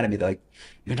so mad at me. They're like,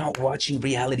 "You're not watching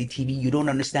reality TV. You don't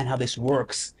understand how this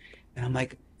works." And I'm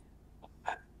like,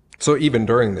 So even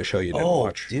during the show, you didn't "Oh,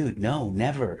 watch? dude, no,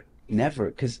 never.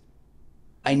 Because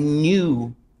I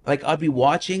knew, like, I'd be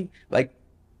watching, like,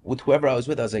 with whoever I was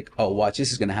with, I was like, "Oh, watch,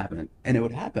 this is going to happen." And it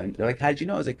would happen. They're like, "How'd you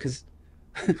know?" I was like, "Because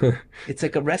it's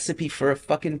like a recipe for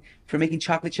making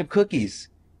chocolate chip cookies."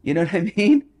 You know what I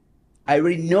mean? I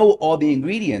already know all the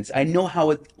ingredients. I know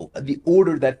how the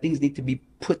order that things need to be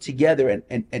put together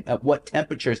and at what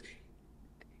temperatures.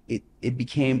 It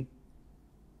became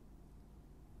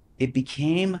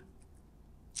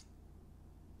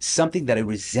something that I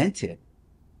resented.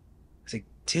 I was like,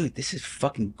 dude, this is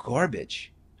fucking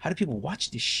garbage. How do people watch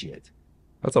this shit?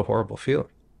 That's a horrible feeling.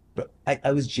 But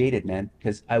I was jaded, man,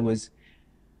 because I wasn't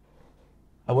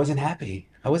happy.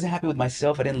 I wasn't happy with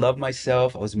myself. I didn't love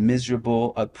myself. I was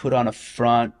miserable. I put on a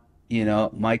front, you know,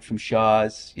 Mike from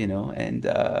Shahs, you know, and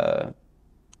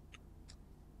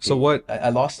So what? I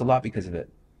lost a lot because of it.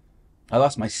 I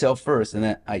lost myself first, and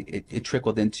then it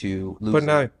trickled into losing.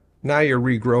 But now you're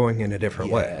regrowing in a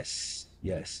different way.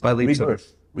 Yes. By leaps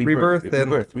Rebirth.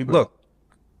 rebirth. Look,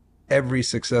 every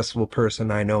successful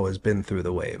person I know has been through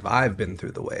the wave. I've been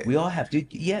through the wave. We all have,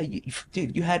 dude. Yeah,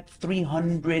 dude, you had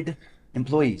 300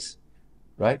 employees,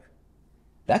 right?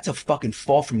 That's a fucking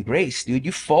fall from grace, dude.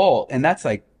 You fall, and that's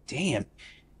like, damn.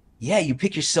 Yeah, you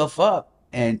pick yourself up,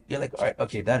 and you're like, all right,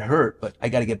 okay, that hurt, but I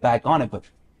got to get back on it. But,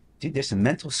 dude, there's some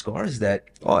mental scars that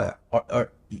Oh yeah.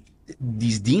 are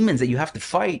these demons that you have to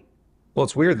fight. Well,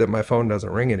 it's weird that my phone doesn't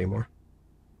ring anymore.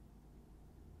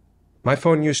 My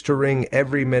phone used to ring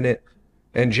every minute,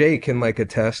 and Jay can like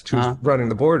attest, who's running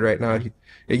the board right now.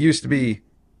 It used to be,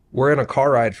 we're in a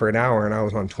car ride for an hour, and I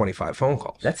was on 25 phone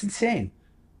calls. That's insane.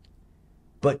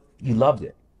 But you loved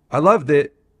it. I loved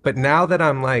it, but now that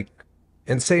I'm like,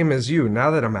 and same as you,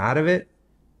 now that I'm out of it,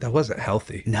 that wasn't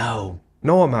healthy. No.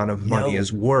 No amount of money No.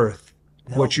 is worth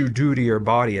what you do to your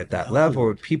body at that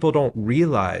level. People don't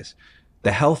realize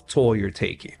the health toll you're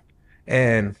taking.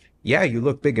 And yeah, you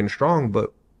look big and strong,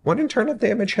 but what internal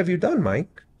damage have you done,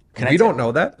 Mike? Can I We tell don't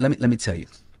know that. let me tell you.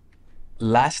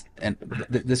 This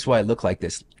is why I look like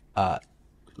this.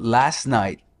 Last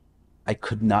night, I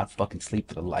could not fucking sleep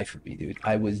for the life of me, dude.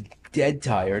 I was dead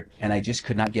tired, and I just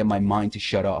could not get my mind to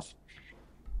shut off.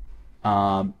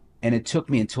 And it took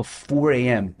me until 4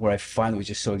 a.m. where I finally was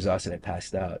just so exhausted I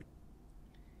passed out.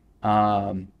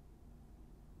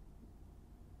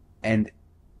 And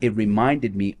it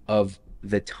reminded me of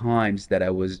the times that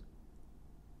I was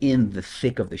in the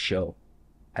thick of the show.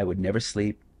 I would never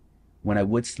sleep. When I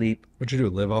would sleep, What'd you do?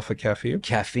 Live off of caffeine?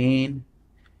 caffeine.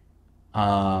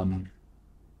 I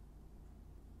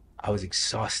was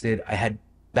exhausted. I had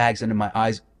bags under my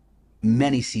eyes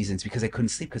many seasons because I couldn't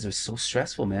sleep because it was so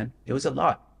stressful, man. It was a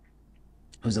lot.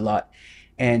 It was a lot.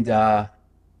 And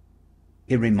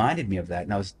it reminded me of that.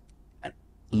 And I was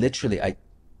literally, I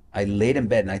laid in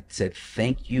bed and I said,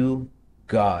 thank you,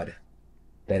 God,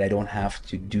 that I don't have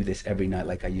to do this every night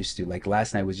like I used to. Like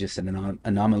last night was just an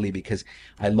anomaly because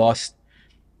I lost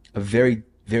a very,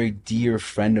 very dear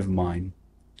friend of mine.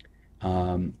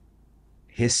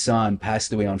 His son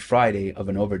passed away on Friday of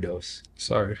an overdose.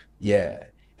 Sorry. Yeah.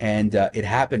 And it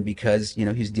happened because, you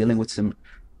know, he's dealing with some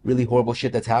really horrible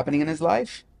shit that's happening in his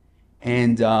life.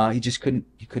 And he just couldn't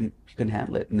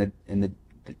handle it. And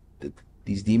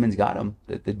these demons got him,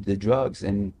 the drugs,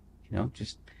 and, you know,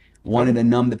 just wanted to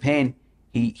numb the pain.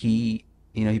 He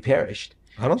perished.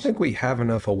 I don't think we have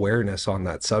enough awareness on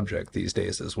that subject these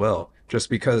days as well. Just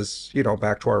because, you know,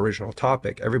 back to our original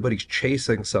topic, everybody's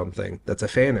chasing something that's a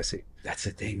fantasy. That's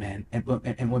the thing, man.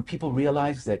 And when people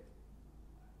realize that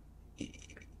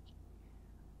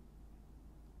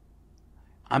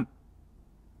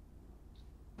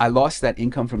I lost that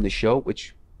income from the show,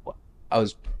 which I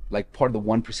was like part of the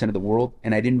 1% of the world,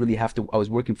 and I didn't really have to. I was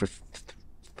working for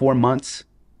 4 months,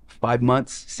 5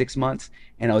 months, 6 months,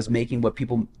 and I was making what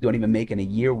people don't even make in a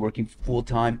year, working full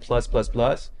time, plus.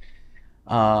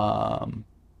 And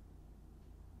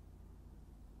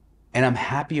I'm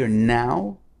happier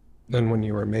now Than when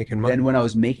you were making money. than when I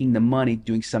was making the money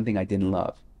doing something I didn't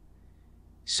love.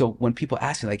 So when people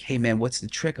ask me like, hey man, what's the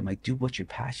trick? I'm like, do what you're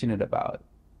passionate about.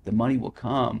 The money will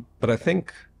come. But I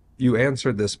think you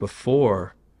answered this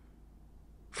before.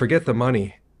 Forget the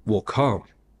money will come.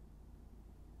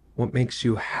 What makes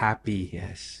you happy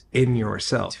Yes. in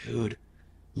yourself? Dude.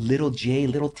 Little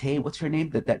Tay, what's her name?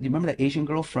 That you remember that Asian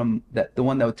girl from the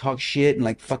one that would talk shit and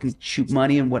like fucking shoot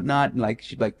money and whatnot, and like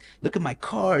she'd like, look at my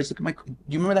cars, look at my.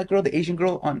 You remember that girl, the Asian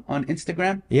girl on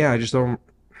Instagram? Yeah, I just don't.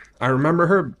 I remember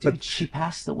her, but Dude, she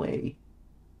passed away.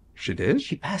 she did?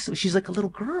 She passed away. She's like a little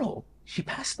girl. She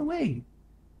passed away.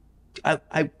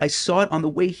 I saw it on the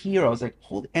way here. I was like,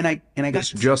 hold, and I got This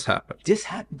just happened.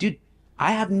 dude.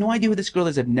 I have no idea who this girl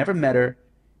is. I've never met her.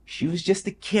 She was just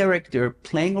a character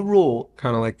playing a role.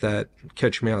 Kind of like that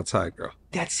Catch Me Outside girl.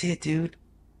 That's it, dude.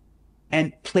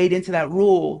 And played into that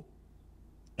role.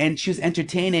 And she was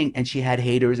entertaining, and she had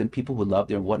haters and people who loved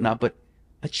her and whatnot. But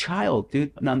a child,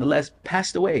 dude, nonetheless,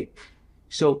 passed away.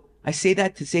 So I say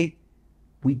that to say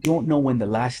we don't know when the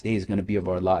last day is going to be of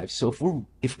our lives. So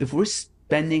if we're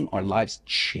spending our lives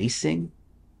chasing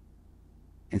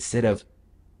instead of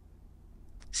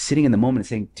sitting in the moment and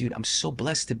saying, dude, I'm so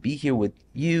blessed to be here with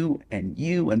you and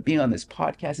being on this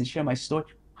podcast and share my story.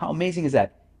 How amazing is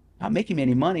that? Not making me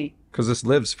any money. Because this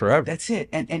lives forever. That's it.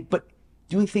 But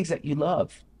doing things that you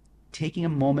love, taking a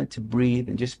moment to breathe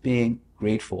and just being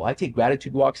grateful. I take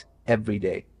gratitude walks every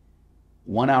day,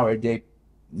 1 hour a day,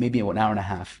 maybe 1 hour and a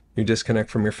half. You disconnect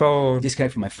from your phone.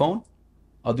 Disconnect from my phone.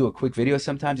 I'll do a quick video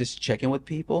sometimes just to check in with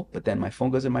people, but then my phone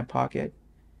goes in my pocket.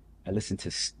 I listen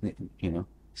to, you know,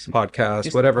 some Podcast,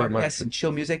 just whatever it podcasts might be. and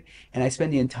chill music, and I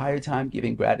spend the entire time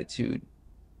giving gratitude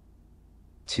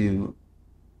to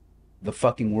the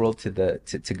fucking world,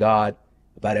 to God,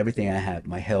 about everything I have,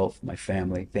 my health, my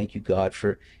family. Thank you, God,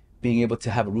 for being able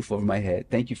to have a roof over my head.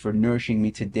 Thank you for nourishing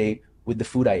me today with the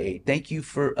food I ate. Thank you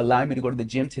for allowing me to go to the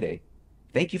gym today.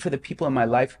 Thank you for the people in my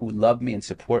life who love me and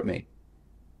support me.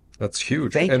 That's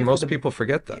huge. Thank you And for most the- people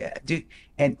forget that. Yeah, dude.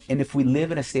 And if we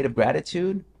live in a state of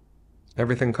gratitude,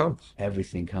 Everything comes.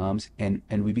 everything comes, and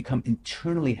we become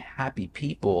internally happy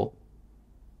people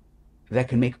that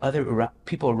can make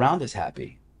people around us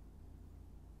happy.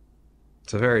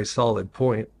 It's a very solid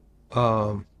point.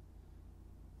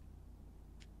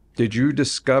 Did you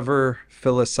discover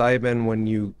psilocybin when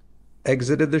you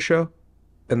exited the show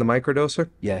in the microdoser?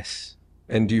 Yes.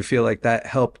 And do you feel like that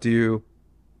helped you?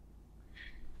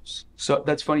 So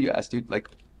that's funny you asked, dude. Like,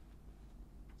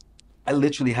 I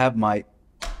literally have my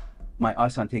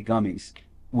Ausanté gummies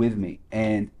with me,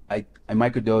 and I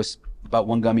microdose about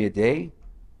one gummy a day.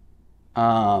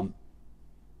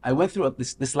 I went through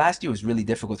this last year was really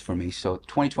difficult for me. So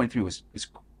 2023 was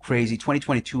crazy.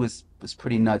 2022 was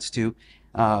pretty nuts too.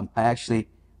 I actually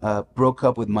broke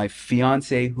up with my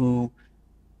fiance, who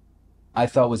I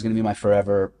thought was going to be my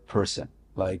forever person.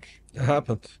 Like, It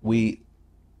happens.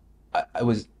 I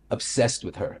was obsessed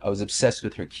with her. I was obsessed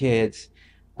with her kids.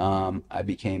 I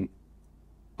became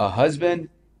a husband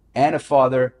and a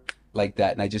father like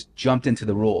that, and I just jumped into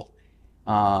the role.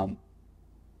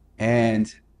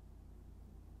 And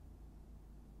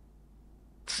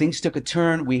things took a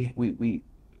turn. The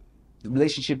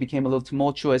relationship became a little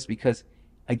tumultuous because,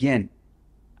 again,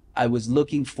 I was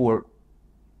looking for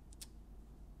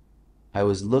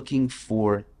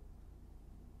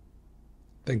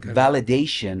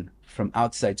validation from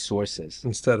outside sources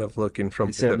Instead of looking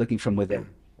from within,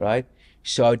 right?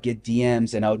 So I would get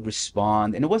DMs and I would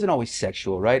respond, and it wasn't always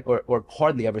sexual, right? Or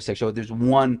hardly ever sexual. There's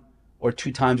 1 or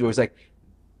 2 times where it was like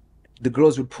the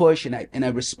girls would push and I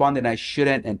responded and I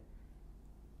shouldn't. And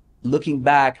looking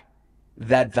back,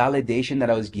 that validation that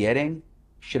I was getting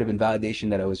should have been validation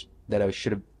that I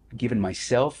should have given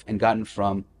myself and gotten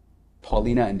from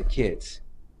Paulina and the kids,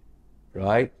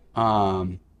 right?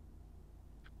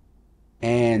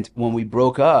 And when we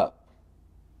broke up,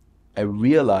 I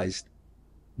realized,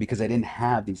 because I didn't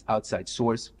have these outside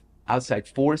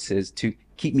forces to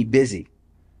keep me busy,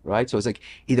 right? So it's like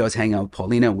either I was hanging out with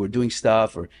Paulina and we're doing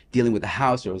stuff, or dealing with the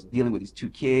house, or I was dealing with these 2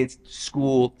 kids,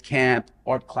 school, camp,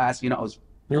 art class. You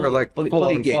were like fully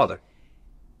full-on engaged. father.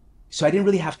 So I didn't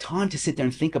really have time to sit there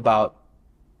and think about,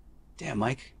 damn,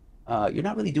 Mike, you're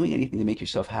not really doing anything to make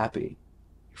yourself happy.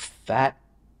 You're fat.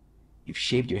 You've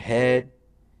shaved your head.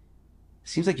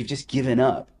 Seems like you've just given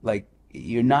up. Like,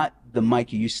 you're not the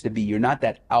Mike you used to be. You're not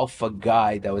that alpha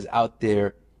guy that was out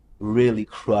there really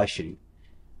crushing.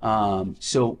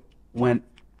 So when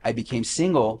I became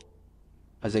single,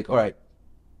 I was like, all right,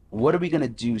 what are we going to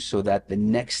do so that the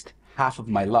next half of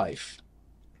my life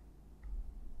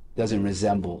doesn't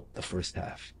resemble the first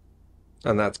half?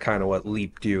 And that's kind of what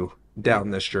leaped you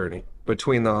down this journey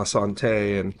between the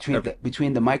Ausanté and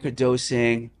between the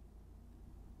microdosing,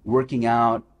 working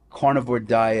out, carnivore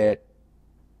diet,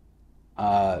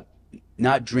 not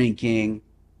drinking.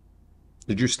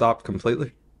 Did you stop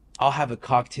completely? I'll have a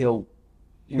cocktail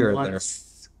Here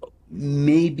once,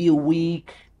 maybe a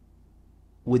week,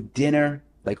 with dinner,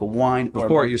 like a wine.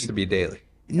 Before it used to be daily.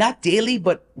 Not daily,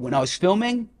 but when I was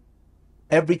filming,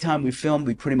 every time we filmed,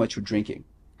 we pretty much were drinking.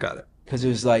 Got it. Because it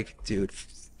was like, dude,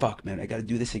 fuck, man, I got to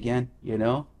do this again,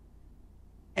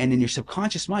 And in your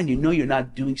subconscious mind, you're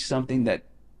not doing something that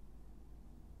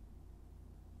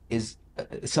is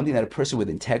something that a person with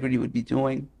integrity would be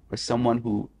doing, or someone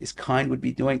who is kind would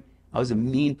be doing. I was a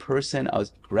mean person. I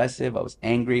was aggressive. I was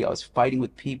angry. I was fighting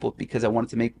with people because I wanted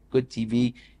to make good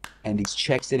TV, and these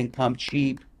checks didn't come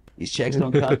cheap. These checks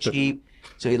don't come cheap.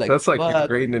 So you're like, that's like fuck.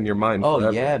 ingrained in your mind. Oh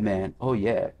forever. yeah, man. Oh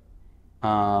yeah.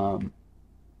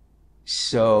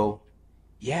 So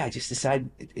yeah, I just decided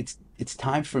it's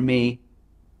time for me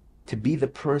to be the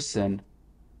person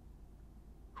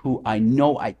who I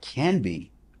know I can be.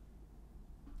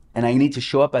 And I need to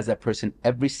show up as that person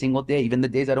every single day, even the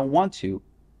days I don't want to,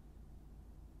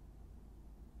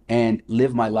 and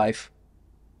live my life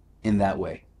in that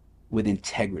way, with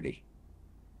integrity.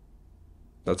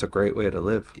 That's a great way to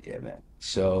live. Yeah, man.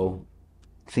 So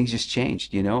things just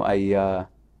changed, I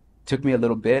took me a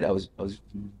little bit. I was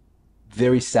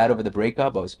very sad over the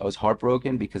breakup. I was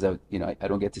heartbroken because I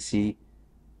don't get to see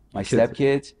my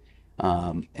stepkids,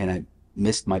 and I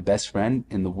missed my best friend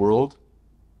in the world.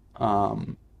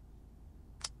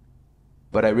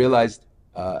 But I realized,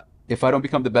 if I don't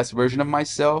become the best version of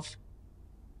myself,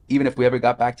 even if we ever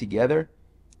got back together,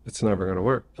 it's never going to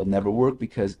work. It'll never work,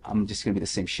 because I'm just going to be the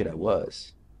same shit I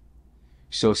was.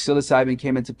 So psilocybin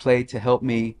came into play to help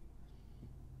me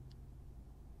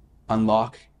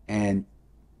unlock and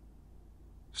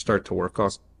start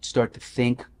to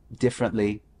think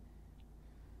differently,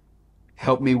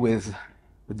 help me with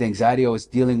the anxiety I was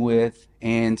dealing with,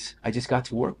 and I just got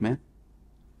to work, man.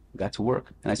 Got to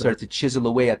work, and I started to chisel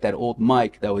away at that old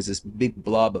Mike that was this big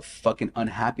blob of fucking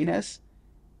unhappiness,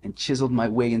 and chiseled my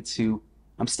way into.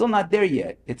 I'm still not there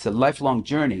yet. It's a lifelong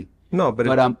journey. No, but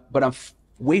I'm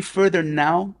way further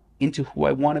now into who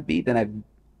I want to be than I've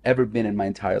ever been in my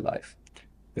entire life.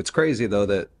 It's crazy though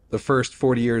that the first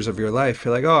 40 years of your life,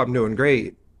 you're like, oh, I'm doing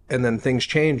great, and then things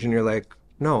change, and you're like,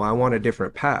 no, I want a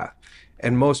different path.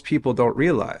 And most people don't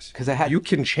realize, you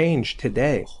can change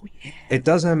today. Oh, yeah. It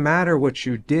doesn't matter what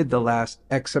you did the last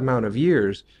X amount of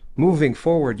years. Moving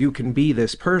forward, you can be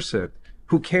this person.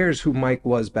 Who cares who Mike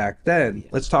was back then? Yeah.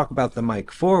 Let's talk about the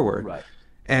Mike forward. Right.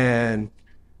 And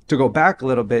to go back a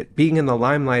little bit, being in the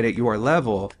limelight at your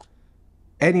level,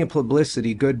 any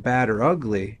publicity, good, bad, or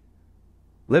ugly,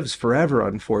 lives forever,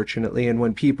 unfortunately. And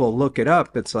when people look it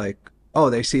up, it's like, oh,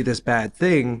 they see this bad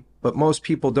thing, but most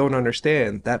people don't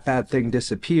understand that bad thing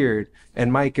disappeared.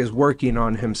 And Mike is working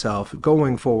on himself,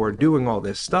 going forward, doing all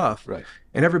this stuff. Right.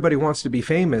 And everybody wants to be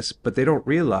famous, but they don't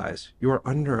realize you're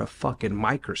under a fucking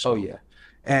microscope. Oh yeah.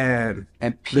 And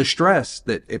And the stress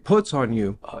that it puts on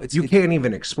you, it's can't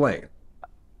even explain.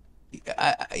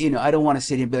 I don't want to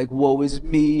sit here and be like, woe is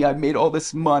me. I made all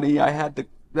this money. I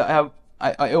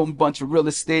own a bunch of real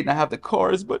estate and I have the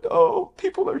cars, but oh,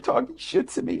 people are talking shit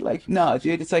to me. Like, no,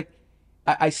 dude, it's like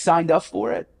I signed up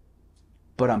for it,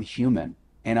 but I'm human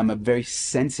and I'm a very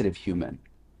sensitive human.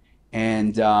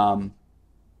 And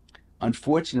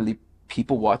unfortunately,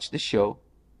 people watch the show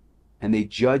and they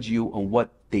judge you on what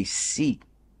they see.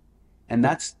 And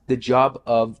that's the job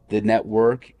of the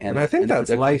network. And I think that's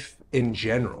life in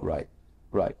general. Right,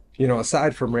 right. You know,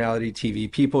 aside from reality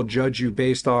TV, people judge you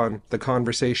based on the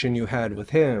conversation you had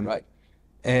with him. Right.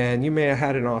 And you may have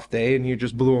had an off day and you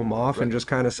just blew him off and just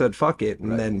kind of said, fuck it.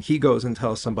 And then he goes and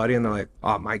tells somebody and they're like,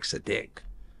 oh, Mike's a dick.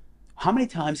 How many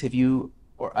times have you,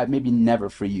 or maybe never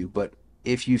for you, but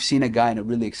if you've seen a guy in a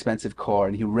really expensive car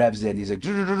and he revs it and he's like,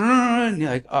 and you're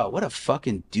like, oh, what a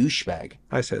fucking douchebag.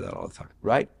 I say that all the time.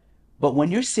 Right? But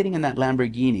when you're sitting in that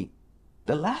Lamborghini,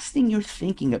 the last thing you're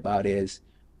thinking about is,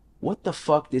 what the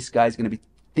fuck this guy's going to be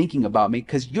thinking about me?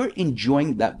 Because you're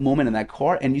enjoying that moment in that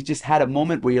car and you just had a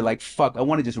moment where you're like, fuck, I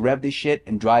want to just rev this shit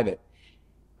and drive it.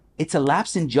 It's a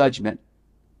lapse in judgment,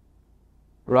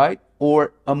 right?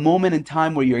 Or a moment in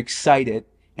time where you're excited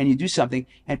and you do something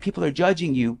and people are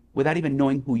judging you without even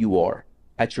knowing who you are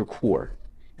at your core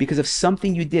because of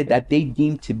something you did that they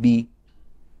deemed to be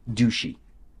douchey.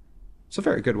 It's a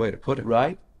very good way to put it.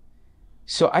 Right?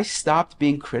 So I stopped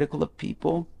being critical of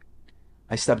people.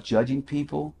 I stopped judging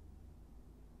people.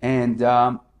 And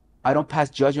I don't pass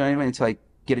judgment on anyone until I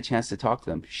get a chance to talk to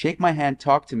them. Shake my hand,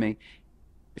 talk to me.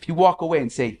 If you walk away and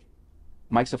say,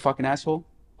 Mike's a fucking asshole,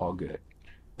 all good.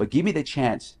 But give me the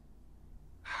chance.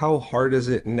 How hard is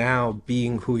it now,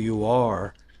 being who you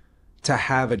are, to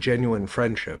have a genuine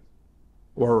friendship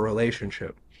or a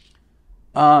relationship?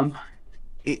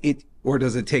 Or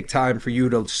does it take time for you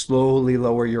to slowly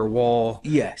lower your wall?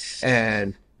 Yes.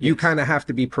 And you kind of have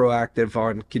to be proactive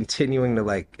on continuing to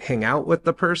like hang out with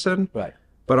the person. Right.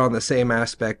 But on the same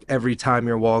aspect, every time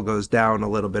your wall goes down a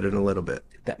little bit and a little bit.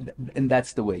 And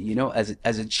that's the way,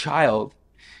 as a child,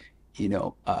 you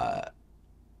go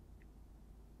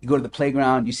to the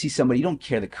playground, you see somebody, you don't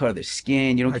care the color of their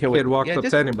skin, you don't care what. A kid walks up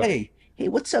to anybody. Hey,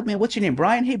 what's up, man? What's your name?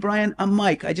 Brian? Hey, Brian, I'm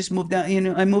Mike. I just moved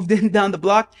down, I moved in down the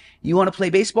block. You want to play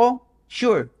baseball?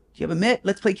 Sure. Do you have a mitt?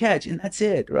 Let's play catch. And that's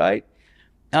it, right?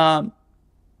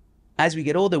 As we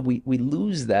get older, we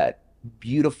lose that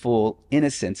beautiful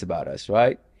innocence about us,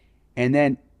 right? And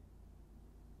then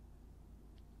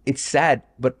it's sad,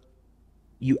 but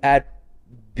you add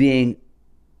being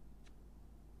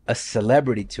a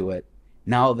celebrity to it.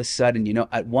 Now all of a sudden,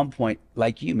 at one point,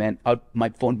 like you, man, my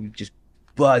phone would be just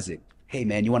buzzing. Hey,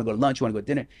 man, you want to go to lunch? You want to go to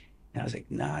dinner? And I was like,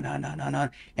 no.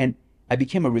 And I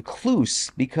became a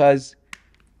recluse because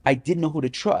I didn't know who to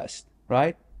trust,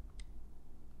 right?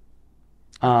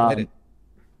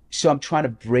 So I'm trying to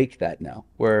break that now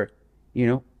where,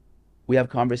 we have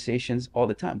conversations all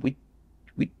the time. We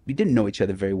didn't know each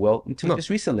other very well until just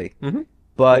recently. Mm-hmm.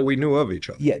 But we knew of each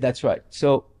other. Yeah, that's right.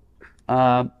 So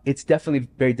it's definitely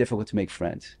very difficult to make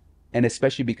friends. And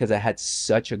especially because I had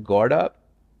such a guard up.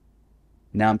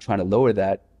 Now I'm trying to lower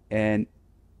that and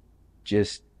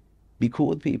just be cool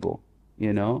with people,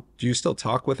 Do you still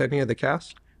talk with any of the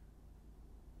cast?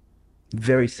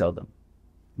 Very seldom.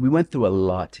 We went through a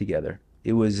lot together.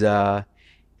 It was a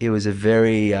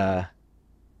very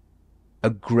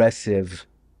aggressive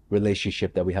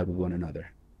relationship that we had with one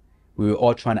another. We were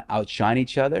all trying to outshine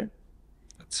each other.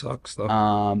 That sucks, though.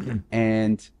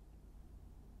 And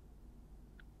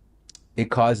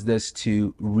it caused us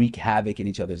to wreak havoc in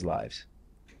each other's lives.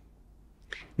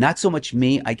 Not so much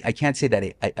me. I can't say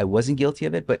that I wasn't guilty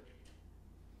of it, but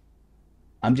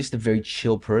I'm just a very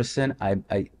chill person.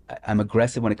 I'm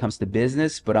aggressive when it comes to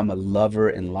business, but I'm a lover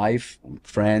in life,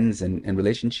 friends, and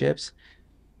relationships.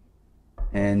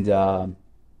 And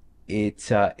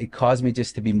it caused me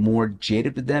just to be more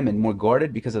jaded with them and more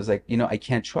guarded because I was like, I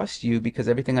can't trust you because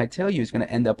everything I tell you is going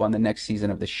to end up on the next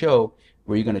season of the show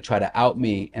where you're going to try to out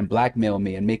me and blackmail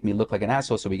me and make me look like an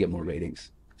asshole so we get more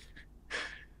ratings.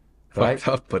 Right?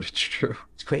 Fucked up, but it's true.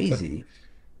 It's crazy.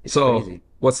 It's so, crazy.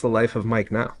 What's the life of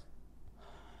Mike now?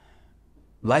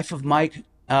 Life of Mike,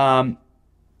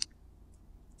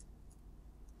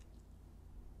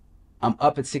 I'm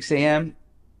up at 6 a.m.,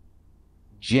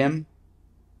 gym,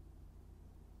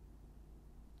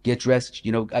 get dressed,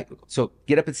 so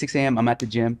get up at 6 a.m., I'm at the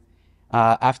gym.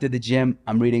 After the gym,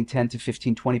 I'm reading 10 to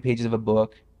 15, 20 pages of a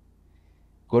book,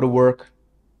 go to work,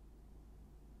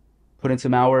 put in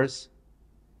some hours,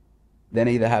 then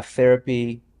I either have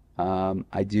therapy,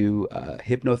 I do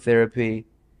hypnotherapy,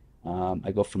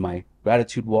 I go for my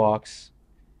gratitude walks,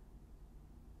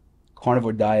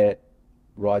 carnivore diet,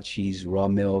 raw cheese, raw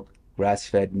milk,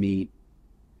 grass-fed meat.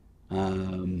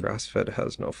 Grass-fed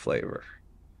has no flavor.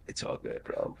 It's all good,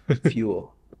 bro.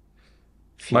 Fuel.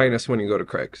 Minus when you go to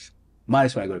Craig's.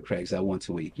 Minus when I go to Craig's, that once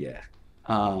a week, yeah.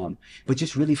 But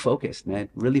just really focused, man.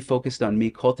 Really focused on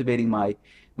me, cultivating my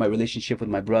relationship with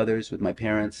my brothers, with my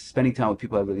parents, spending time with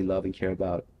people I really love and care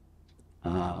about,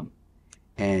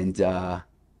 and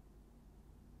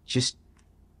just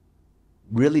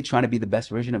really trying to be the best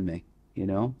version of me.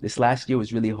 This last year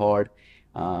was really hard.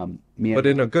 But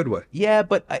in a good way. Yeah,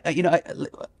 but I think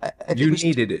you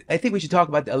needed it. I think we should talk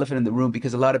about the elephant in the room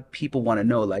because a lot of people want to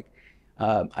know. Like,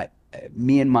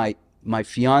 me and my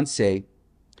fiance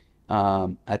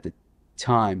at the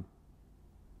time,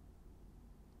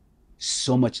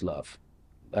 so much love.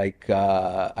 Like,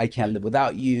 I can't live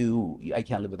without you. I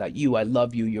can't live without you. I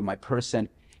love you. You're my person.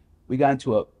 We got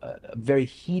into a very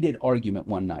heated argument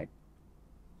one night.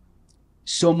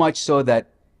 So much so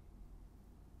that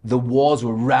the walls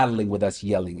were rattling with us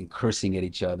yelling and cursing at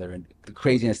each other and the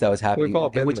craziness that was happening,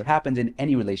 which happens in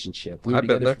any relationship. We were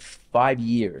together for 5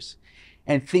 years,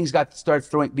 and things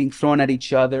started being thrown at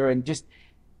each other, and just,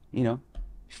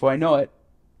 before I know it,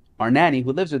 our nanny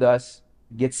who lives with us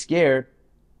gets scared.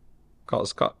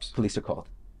 Calls cops. Police are called.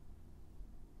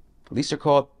 Police are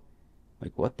called.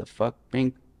 Like, what the fuck?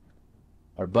 Bing.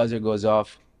 Our buzzer goes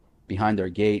off behind our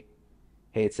gate.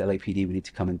 Hey, it's LAPD. We need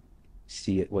to come and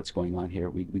see it. What's going on here?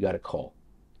 We got a call.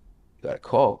 Got a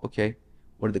call. Okay.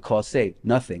 What did the call say?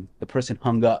 Nothing. The person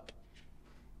hung up.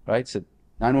 Right? So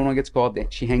 911 gets called.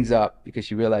 She hangs up because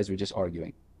she realized we're just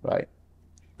arguing. Right?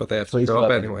 But they have to show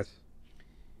up anyways.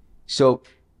 So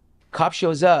cop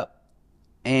shows up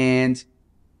and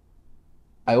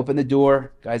I open the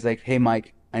door. Guy's like, hey,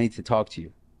 Mike, I need to talk to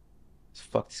you.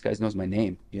 Fuck, this guy knows my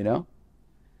name,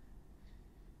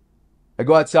 I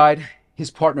go outside.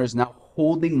 His partner is now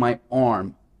holding my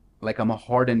arm like I'm a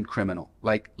hardened criminal.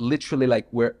 Like, literally, like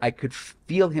where I could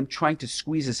feel him trying to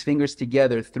squeeze his fingers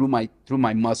together through my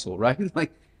muscle, right?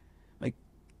 like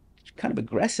kind of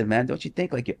aggressive, man, don't you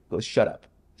think? Like, it goes, shut up.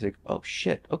 He's like, oh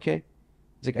shit, okay.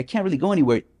 He's like, I can't really go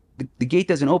anywhere. The gate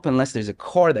doesn't open unless there's a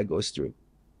car that goes through.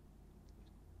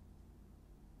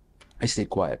 I stayed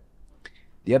quiet.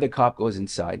 The other cop goes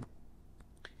inside.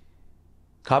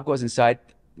 Cop goes inside.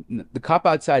 The cop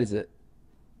outside is a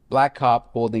black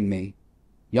cop holding me,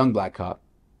 young black cop.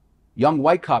 Young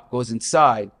white cop goes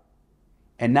inside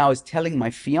and now is telling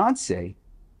my fiance,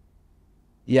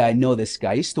 yeah, I know this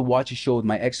guy. I used to watch a show with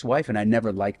my ex-wife and I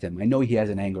never liked him. I know he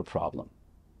has an anger problem.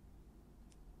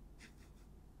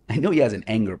 I know he has an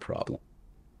anger problem.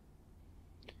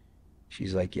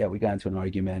 She's like, yeah, we got into an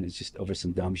argument. It's just over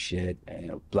some dumb shit.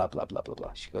 And, blah, blah, blah, blah,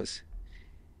 blah. She goes,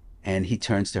 and he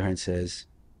turns to her and says,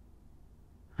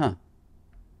 huh,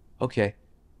 okay,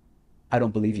 I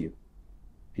don't believe you.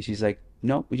 And she's like,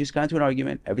 no, we just got into an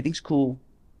argument. Everything's cool.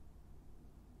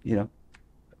 We're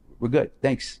good.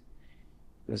 Thanks.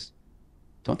 He goes,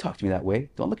 don't talk to me that way.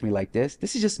 Don't look at me like this.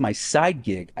 This is just my side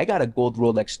gig. I got a gold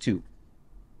Rolex too,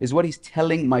 is what he's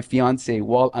telling my fiance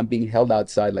while I'm being held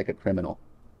outside like a criminal.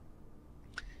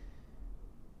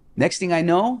 Next thing I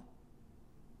know,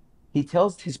 he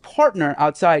tells his partner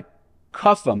outside,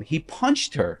 cuff him. He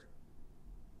punched her.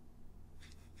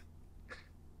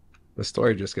 The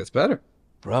story just gets better.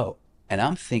 Bro, and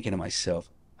I'm thinking to myself,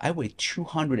 I weigh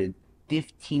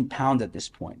 215 pounds at this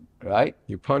point, right?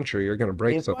 You punch her, you're going to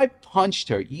break something. If I punched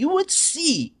her, you would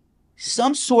see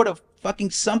some sort of fucking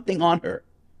something on her,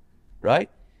 right?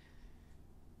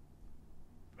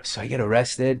 So I get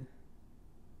arrested,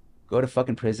 go to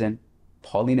fucking prison.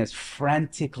 Paulina's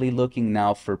frantically looking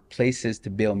now for places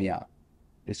to bail me out.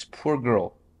 This poor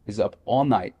girl is up all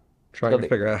night trying to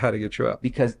figure out how to get you out.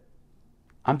 Because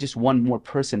I'm just one more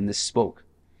person in this spoke,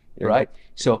 right?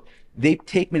 So they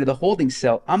take me to the holding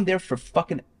cell. I'm there for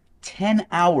fucking 10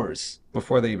 hours.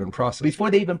 Before they even process. Before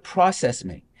they even process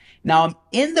me. Now I'm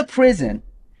in the prison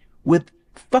with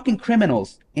fucking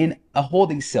criminals in a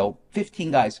holding cell,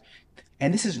 15 guys.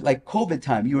 And this is like COVID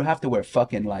time. You have to wear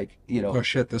fucking like, Oh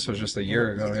shit, this was just a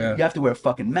year ago, yeah. You have to wear a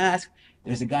fucking mask.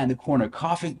 There's a guy in the corner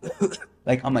coughing.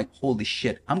 Like, I'm like, holy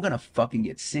shit, I'm gonna fucking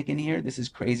get sick in here. This is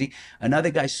crazy. Another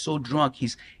guy's so drunk,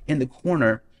 he's in the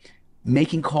corner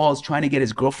making calls, trying to get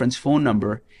his girlfriend's phone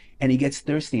number. and he gets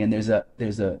thirsty, and there's a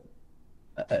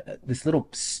this little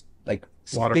like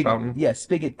Water spigot, fountain. yeah,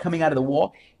 spigot coming out of the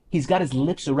wall. He's got his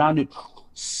lips around it,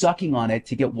 sucking on it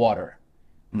to get water.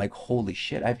 I'm like, holy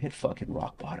shit, I've hit fucking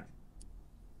rock bottom.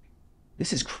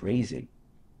 This is crazy.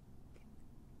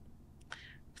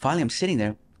 Finally, I'm sitting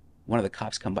there. One of the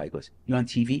cops come by. He goes, "You on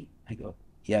TV?" I go,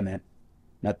 "Yeah, man."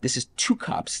 Now, this is two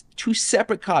cops, two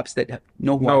separate cops that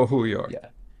know who you are. Yeah.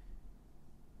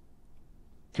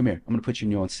 Come here. I'm going to put you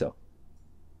in your own cell.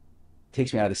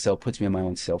 Takes me out of the cell, puts me in my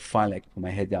own cell. Finally, I can put my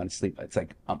head down and sleep. It's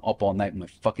like I'm up all night with my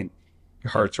fucking...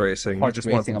 Your heart's racing. Heart's you just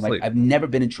racing. want I'm to like, sleep. I've never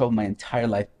been in trouble my entire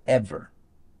life, ever.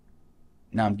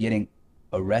 Now I'm getting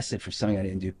arrested for something I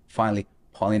didn't do. Finally,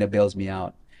 Paulina bails me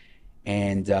out.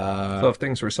 And so if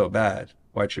things were so bad,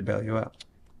 why'd she bail you out?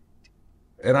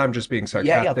 And I'm just being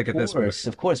sarcastic at this point.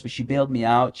 Of course, but she bailed me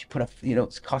out. She put up,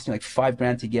 it's cost me like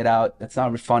 $5,000 to get out. That's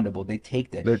not refundable. They take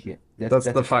that shit. That's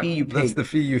the fee you pay. That's the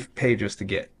fee you pay just to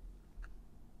get.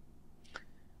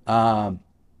 And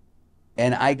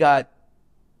I got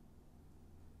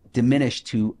diminished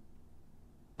to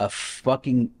a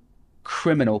fucking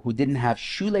criminal who didn't have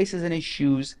shoelaces in his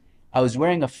shoes. I was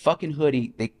wearing a fucking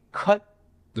hoodie. They cut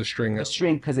the string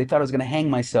because they thought I was gonna hang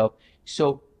myself.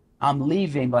 So I'm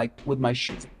leaving like with my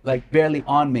shoes like barely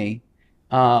on me,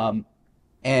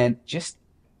 and just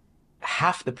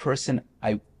half the person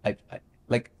I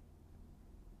like,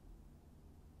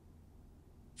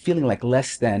 feeling like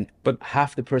less than, but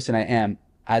half the person I am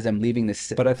as I'm leaving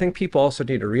this. But I think people also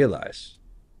need to realize,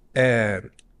 and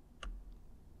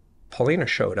Paulina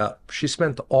showed up. She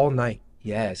spent all night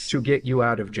to get you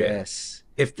out of jail. Yes.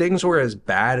 If things were as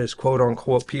bad as quote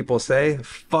unquote people say,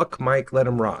 fuck Mike, let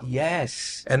him rot.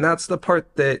 Yes. And that's the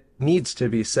part that needs to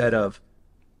be said of,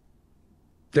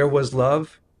 there was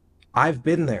love. I've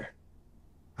been there.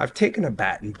 I've taken a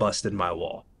bat and busted my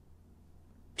wall.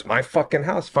 It's my fucking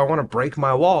house. If I want to break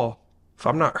my wall, if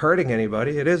I'm not hurting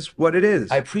anybody, it is what it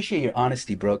is. I appreciate your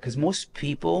honesty, bro, because most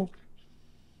people,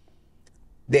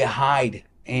 they hide.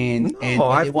 And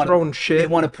I've thrown shit. They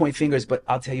want to point fingers, but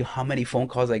I'll tell you how many phone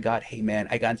calls I got. Hey man,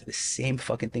 I got into the same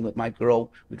fucking thing with my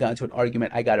girl. We got into an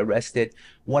argument. I got arrested.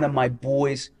 One of my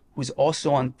boys, who's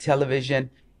also on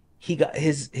television, he got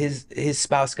his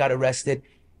spouse got arrested.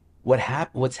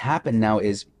 What's happened now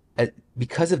is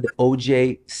because of the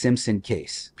O.J. Simpson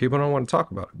case. People don't want to talk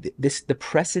about it. The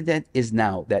precedent is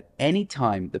now that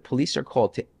anytime the police are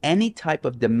called to any type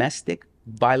of domestic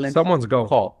violence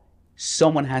call,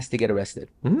 someone has to get arrested.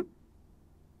 Mm-hmm.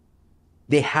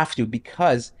 They have to,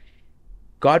 because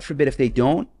God forbid if they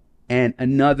don't, and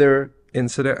another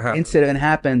incident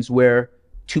happens where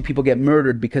two people get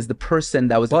murdered because the person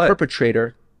that was the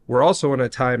perpetrator. We're also in a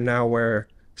time now where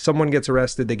someone gets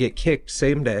arrested, they get kicked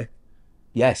same day.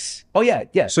 Yes. Oh yeah,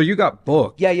 yeah. So you got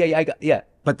booked. Yeah.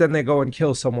 But then they go and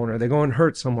kill someone, or they go and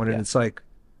hurt someone, and it's like,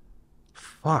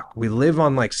 fuck, we live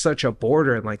on like such a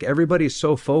border, and like everybody's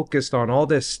so focused on all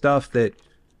this stuff that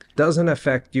doesn't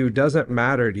affect you, doesn't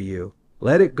matter to you.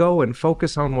 Let it go and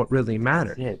focus on what really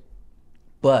matters. That's it.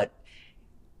 But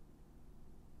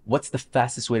what's the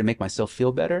fastest way to make myself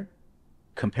feel better?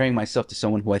 Comparing myself to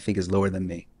someone who I think is lower than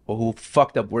me, or who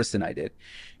fucked up worse than I did.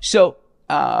 So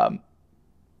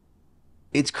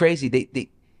it's crazy.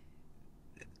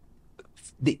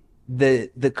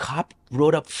 The cop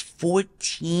wrote up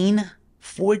 14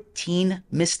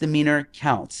 misdemeanor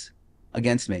counts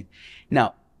against me.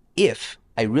 Now, if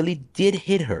I really did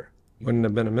hit her, wouldn't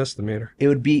have been a misdemeanor. It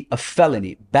would be a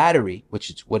felony. Battery, which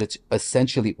is what it's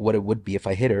essentially what it would be if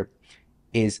I hit her,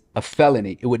 is a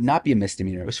felony. It would not be a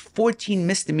misdemeanor. It was 14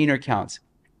 misdemeanor counts.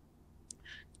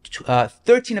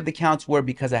 13 of the counts were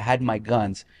because I had my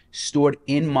guns stored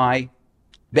in my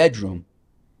bedroom.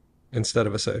 Instead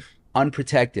of a safe.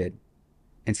 Unprotected.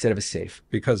 Instead of a safe.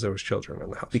 Because there was children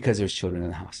in the house. Because there was children in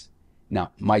the house.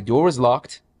 Now, my door was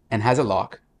locked and has a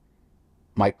lock.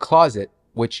 My closet,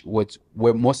 which was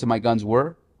where most of my guns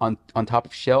were, on top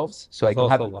of shelves, so I can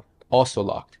have it also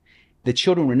locked. The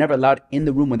children were never allowed in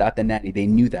the room without the nanny. They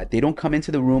knew that. They don't come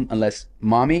into the room unless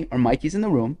mommy or Mikey's in the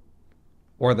room.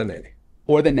 Or the nanny.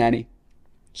 Or the nanny,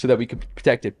 so that we could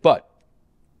protect it. But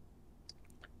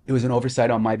it was an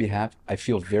oversight on my behalf. I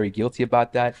feel very guilty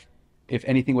about that. If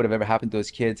anything would have ever happened to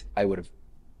those kids, I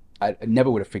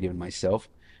never would have forgiven myself.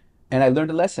 And I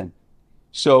learned a lesson.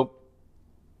 So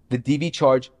the DV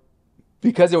charge,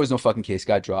 because there was no fucking case,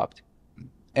 got dropped.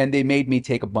 And they made me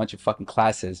take a bunch of fucking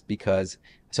classes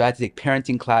so I had to take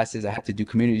parenting classes, I had to do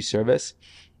community service,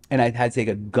 and I had to take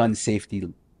a gun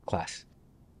safety class.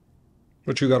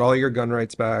 But you got all your gun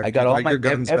rights back. I got all my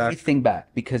guns everything back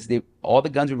because all the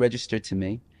guns were registered to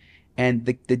me, and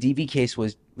the DV case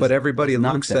was. But everybody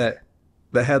looks at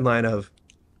the headline of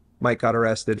Mike got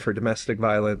arrested for domestic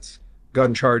violence,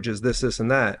 gun charges, this, and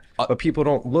that. Uh, But people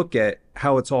don't look at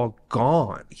how it's all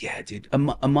gone. yeah, dude. A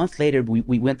month later,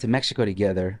 we went to Mexico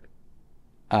together.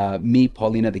 Me,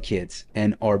 Paulina, the kids,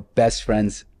 and our best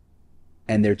friends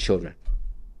and their children.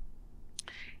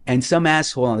 And some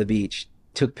asshole on the beach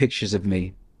took pictures of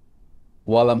me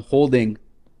while I'm holding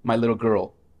my little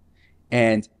girl.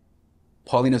 And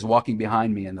Paulina's walking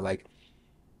behind me, and they're like,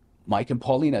 Mike and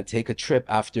Paulina take a trip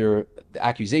after the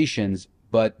accusations,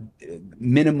 but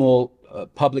minimal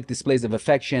public displays of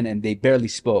affection, and they barely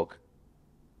spoke.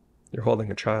 You're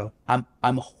holding a child.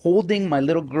 I'm holding my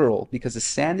little girl because the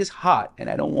sand is hot, and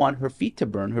I don't want her feet to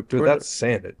burn. Dude, that's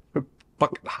sanded. her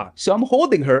Fucking hot. So I'm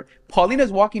holding her.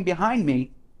 Paulina's walking behind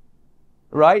me,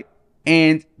 right?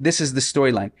 And this is the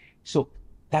storyline. So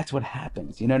that's what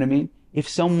happens. You know what I mean? If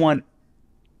someone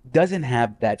doesn't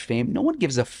have that fame, no one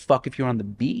gives a fuck if you're on the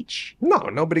beach. No,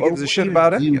 nobody Or gives a what shit you're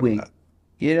about any of doing. that.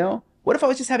 You know? What if I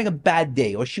was just having a bad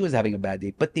day, or she was having a bad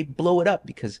day? But they blow it up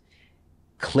because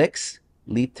clicks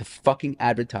lead to fucking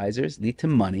advertisers, lead to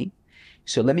money.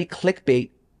 So let me clickbait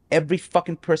every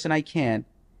fucking person I can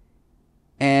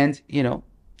and, you know,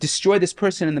 destroy this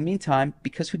person in the meantime,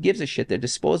 because who gives a shit? They're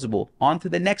disposable. On to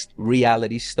the next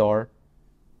reality star,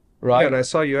 right? Yeah, and I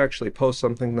saw you actually post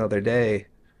something the other day.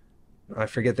 I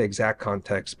forget the exact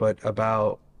context, but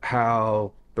about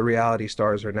how the reality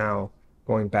stars are now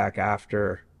going back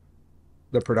after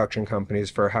the production companies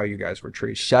for how you guys were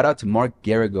treated. Shout out to Mark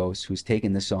Garagos, who's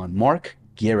taking this on. Mark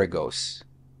Garagos.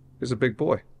 He's a big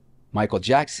boy. Michael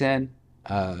Jackson,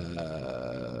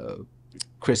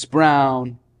 Chris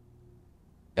Brown,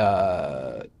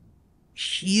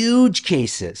 huge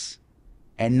cases.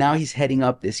 And now he's heading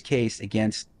up this case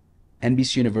against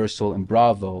NBC Universal and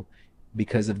Bravo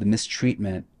because of the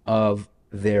mistreatment of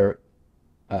their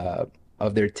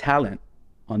talent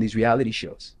on these reality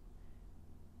shows.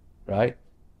 Right?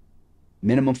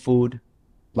 Minimum food,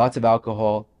 lots of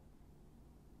alcohol,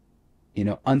 you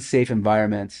know, unsafe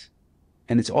environments,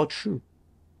 and it's all true.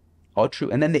 All true.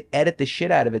 And then they edit the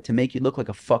shit out of it to make you look like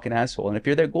a fucking asshole. And if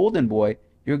you're their golden boy,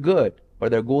 you're good. Or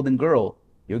their golden girl,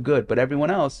 you're good. But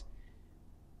everyone else,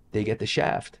 they get the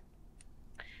shaft.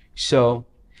 So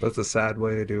That's a sad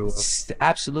way to do.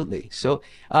 absolutely. So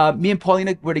me and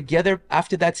Paulina were together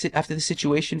after the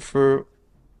situation for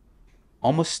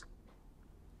almost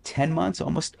 10 months,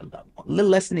 almost a little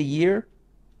less than a year.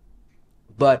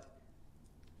 But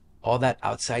all that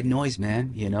outside noise,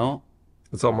 man, you know?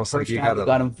 It's almost Her like you family gotta.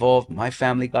 got involved, my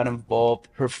family got involved,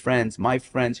 her friends, my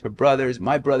friends, her brothers,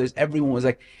 my brothers, everyone was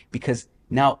like, because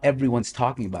now everyone's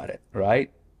talking about it, right?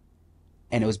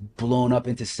 And it was blown up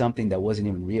into something that wasn't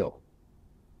even real.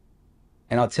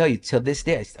 And I'll tell you, till this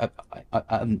day,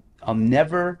 I'll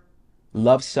never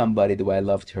love somebody the way I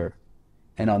loved her.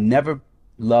 And I'll never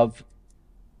love.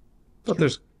 But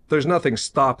there's nothing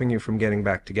stopping you from getting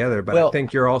back together. But Well, I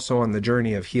think you're also on the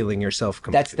journey of healing yourself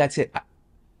completely. That's it.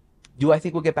 Do I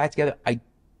think we'll get back together? I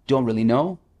don't really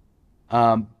know.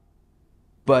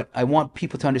 But I want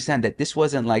people to understand that this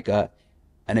wasn't like an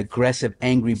aggressive,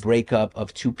 angry breakup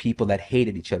of two people that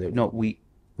hated each other. No, we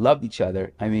loved each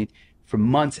other. I mean, for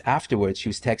months afterwards, she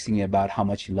was texting me about how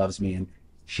much she loves me, and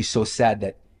she's so sad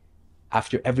that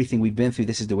after everything we've been through,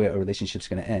 this is the way our relationship's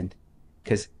going to end.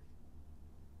 Because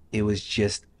it was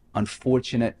just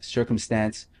unfortunate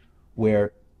circumstance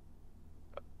where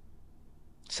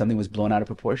something was blown out of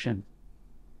proportion.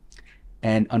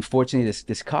 And unfortunately,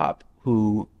 this cop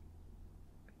who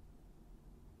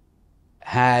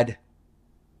had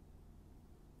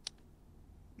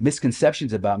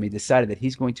misconceptions about me decided that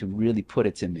he's going to really put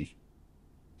it to me.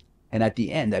 And at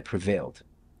the end, I prevailed.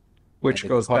 Which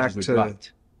goes back to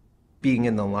being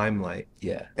in the limelight.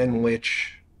 Yeah. In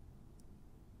which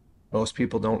most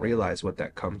people don't realize what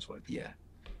that comes with. Yeah.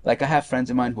 Like I have friends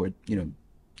of mine who are, you know,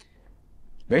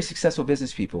 very successful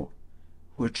business people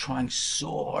who are trying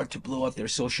so hard to blow up their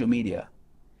social media.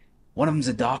 One of them's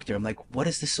a doctor. I'm like, what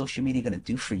is the social media going to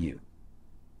do for you?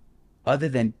 Other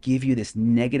than give you this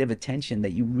negative attention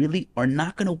that you really are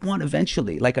not going to want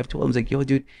eventually. Like I've told him, I was like, yo,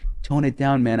 dude, tone it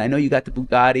down, man. I know you got the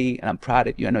Bugatti and I'm proud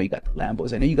of you. I know you got the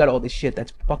Lambos. I know you got all this shit.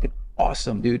 That's fucking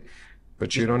awesome, dude.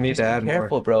 But you don't need to add more. Be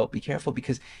careful, bro. Be careful,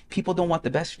 because people don't want the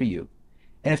best for you.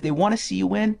 And if they want to see you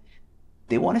win,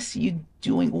 they want to see you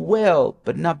doing well,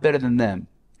 but not better than them.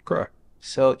 Correct.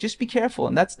 So just be careful.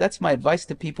 And that's my advice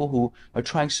to people who are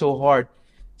trying so hard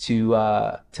to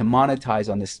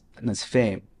monetize on this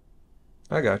fame.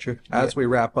 I got you. As we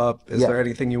wrap up, is there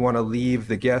anything you want to leave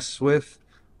the guests with?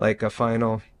 Like a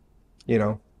final, you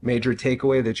know, major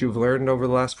takeaway that you've learned over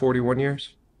the last 41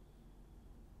 years?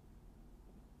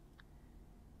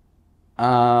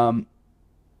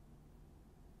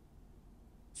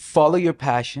 follow your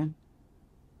passion,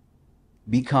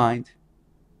 be kind,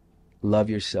 love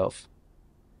yourself.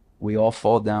 We all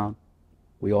fall down,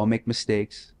 we all make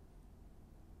mistakes,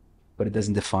 but it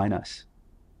doesn't define us.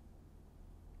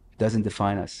 It doesn't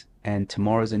define us. And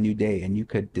tomorrow's a new day, and you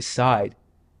could decide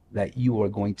that you are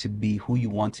going to be who you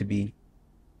want to be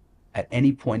at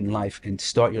any point in life and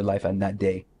start your life on that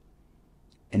day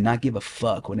and not give a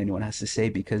fuck what anyone has to say,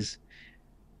 because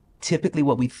typically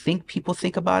what we think people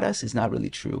think about us is not really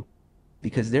true,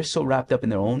 because they're so wrapped up in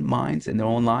their own minds and their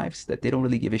own lives that they don't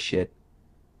really give a shit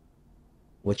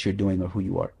what you're doing or who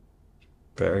you are.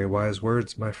 Very wise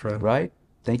words, my friend. Right?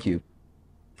 Thank you.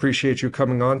 Appreciate you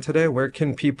coming on today. Where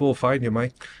can people find you,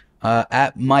 Mike?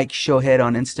 At Mike Shouhed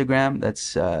on Instagram.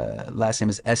 That's last name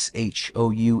is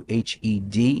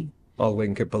Shouhed. I'll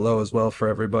link it below as well for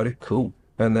everybody. Cool.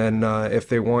 And then if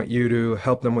they want you to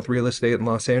help them with real estate in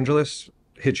Los Angeles,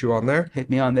 hit you on there. Hit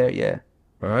me on there, yeah.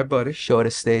 All right, buddy. Shouhed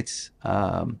Estates.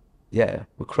 Yeah,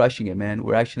 we're crushing it, man.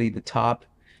 We're actually the top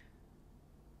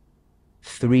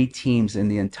 3 teams in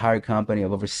the entire company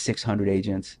of over 600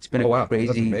 agents. It's been a crazy.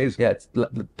 That's amazing. Yeah, it's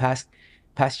the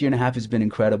past year and a half has been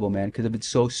incredible, man, because I've been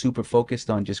so super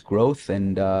focused on just growth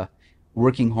and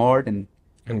working hard and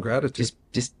gratitude.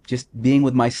 Just being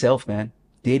with myself, man.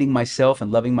 Dating myself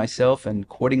and loving myself and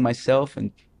courting myself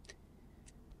and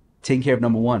taking care of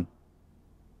number one.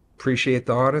 Appreciate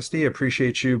the honesty.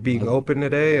 Appreciate you being open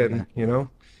today. And,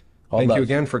 thank you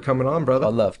again for coming on, brother.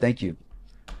 All love. Thank you.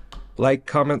 Like,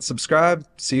 comment, subscribe.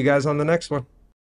 See you guys on the next one.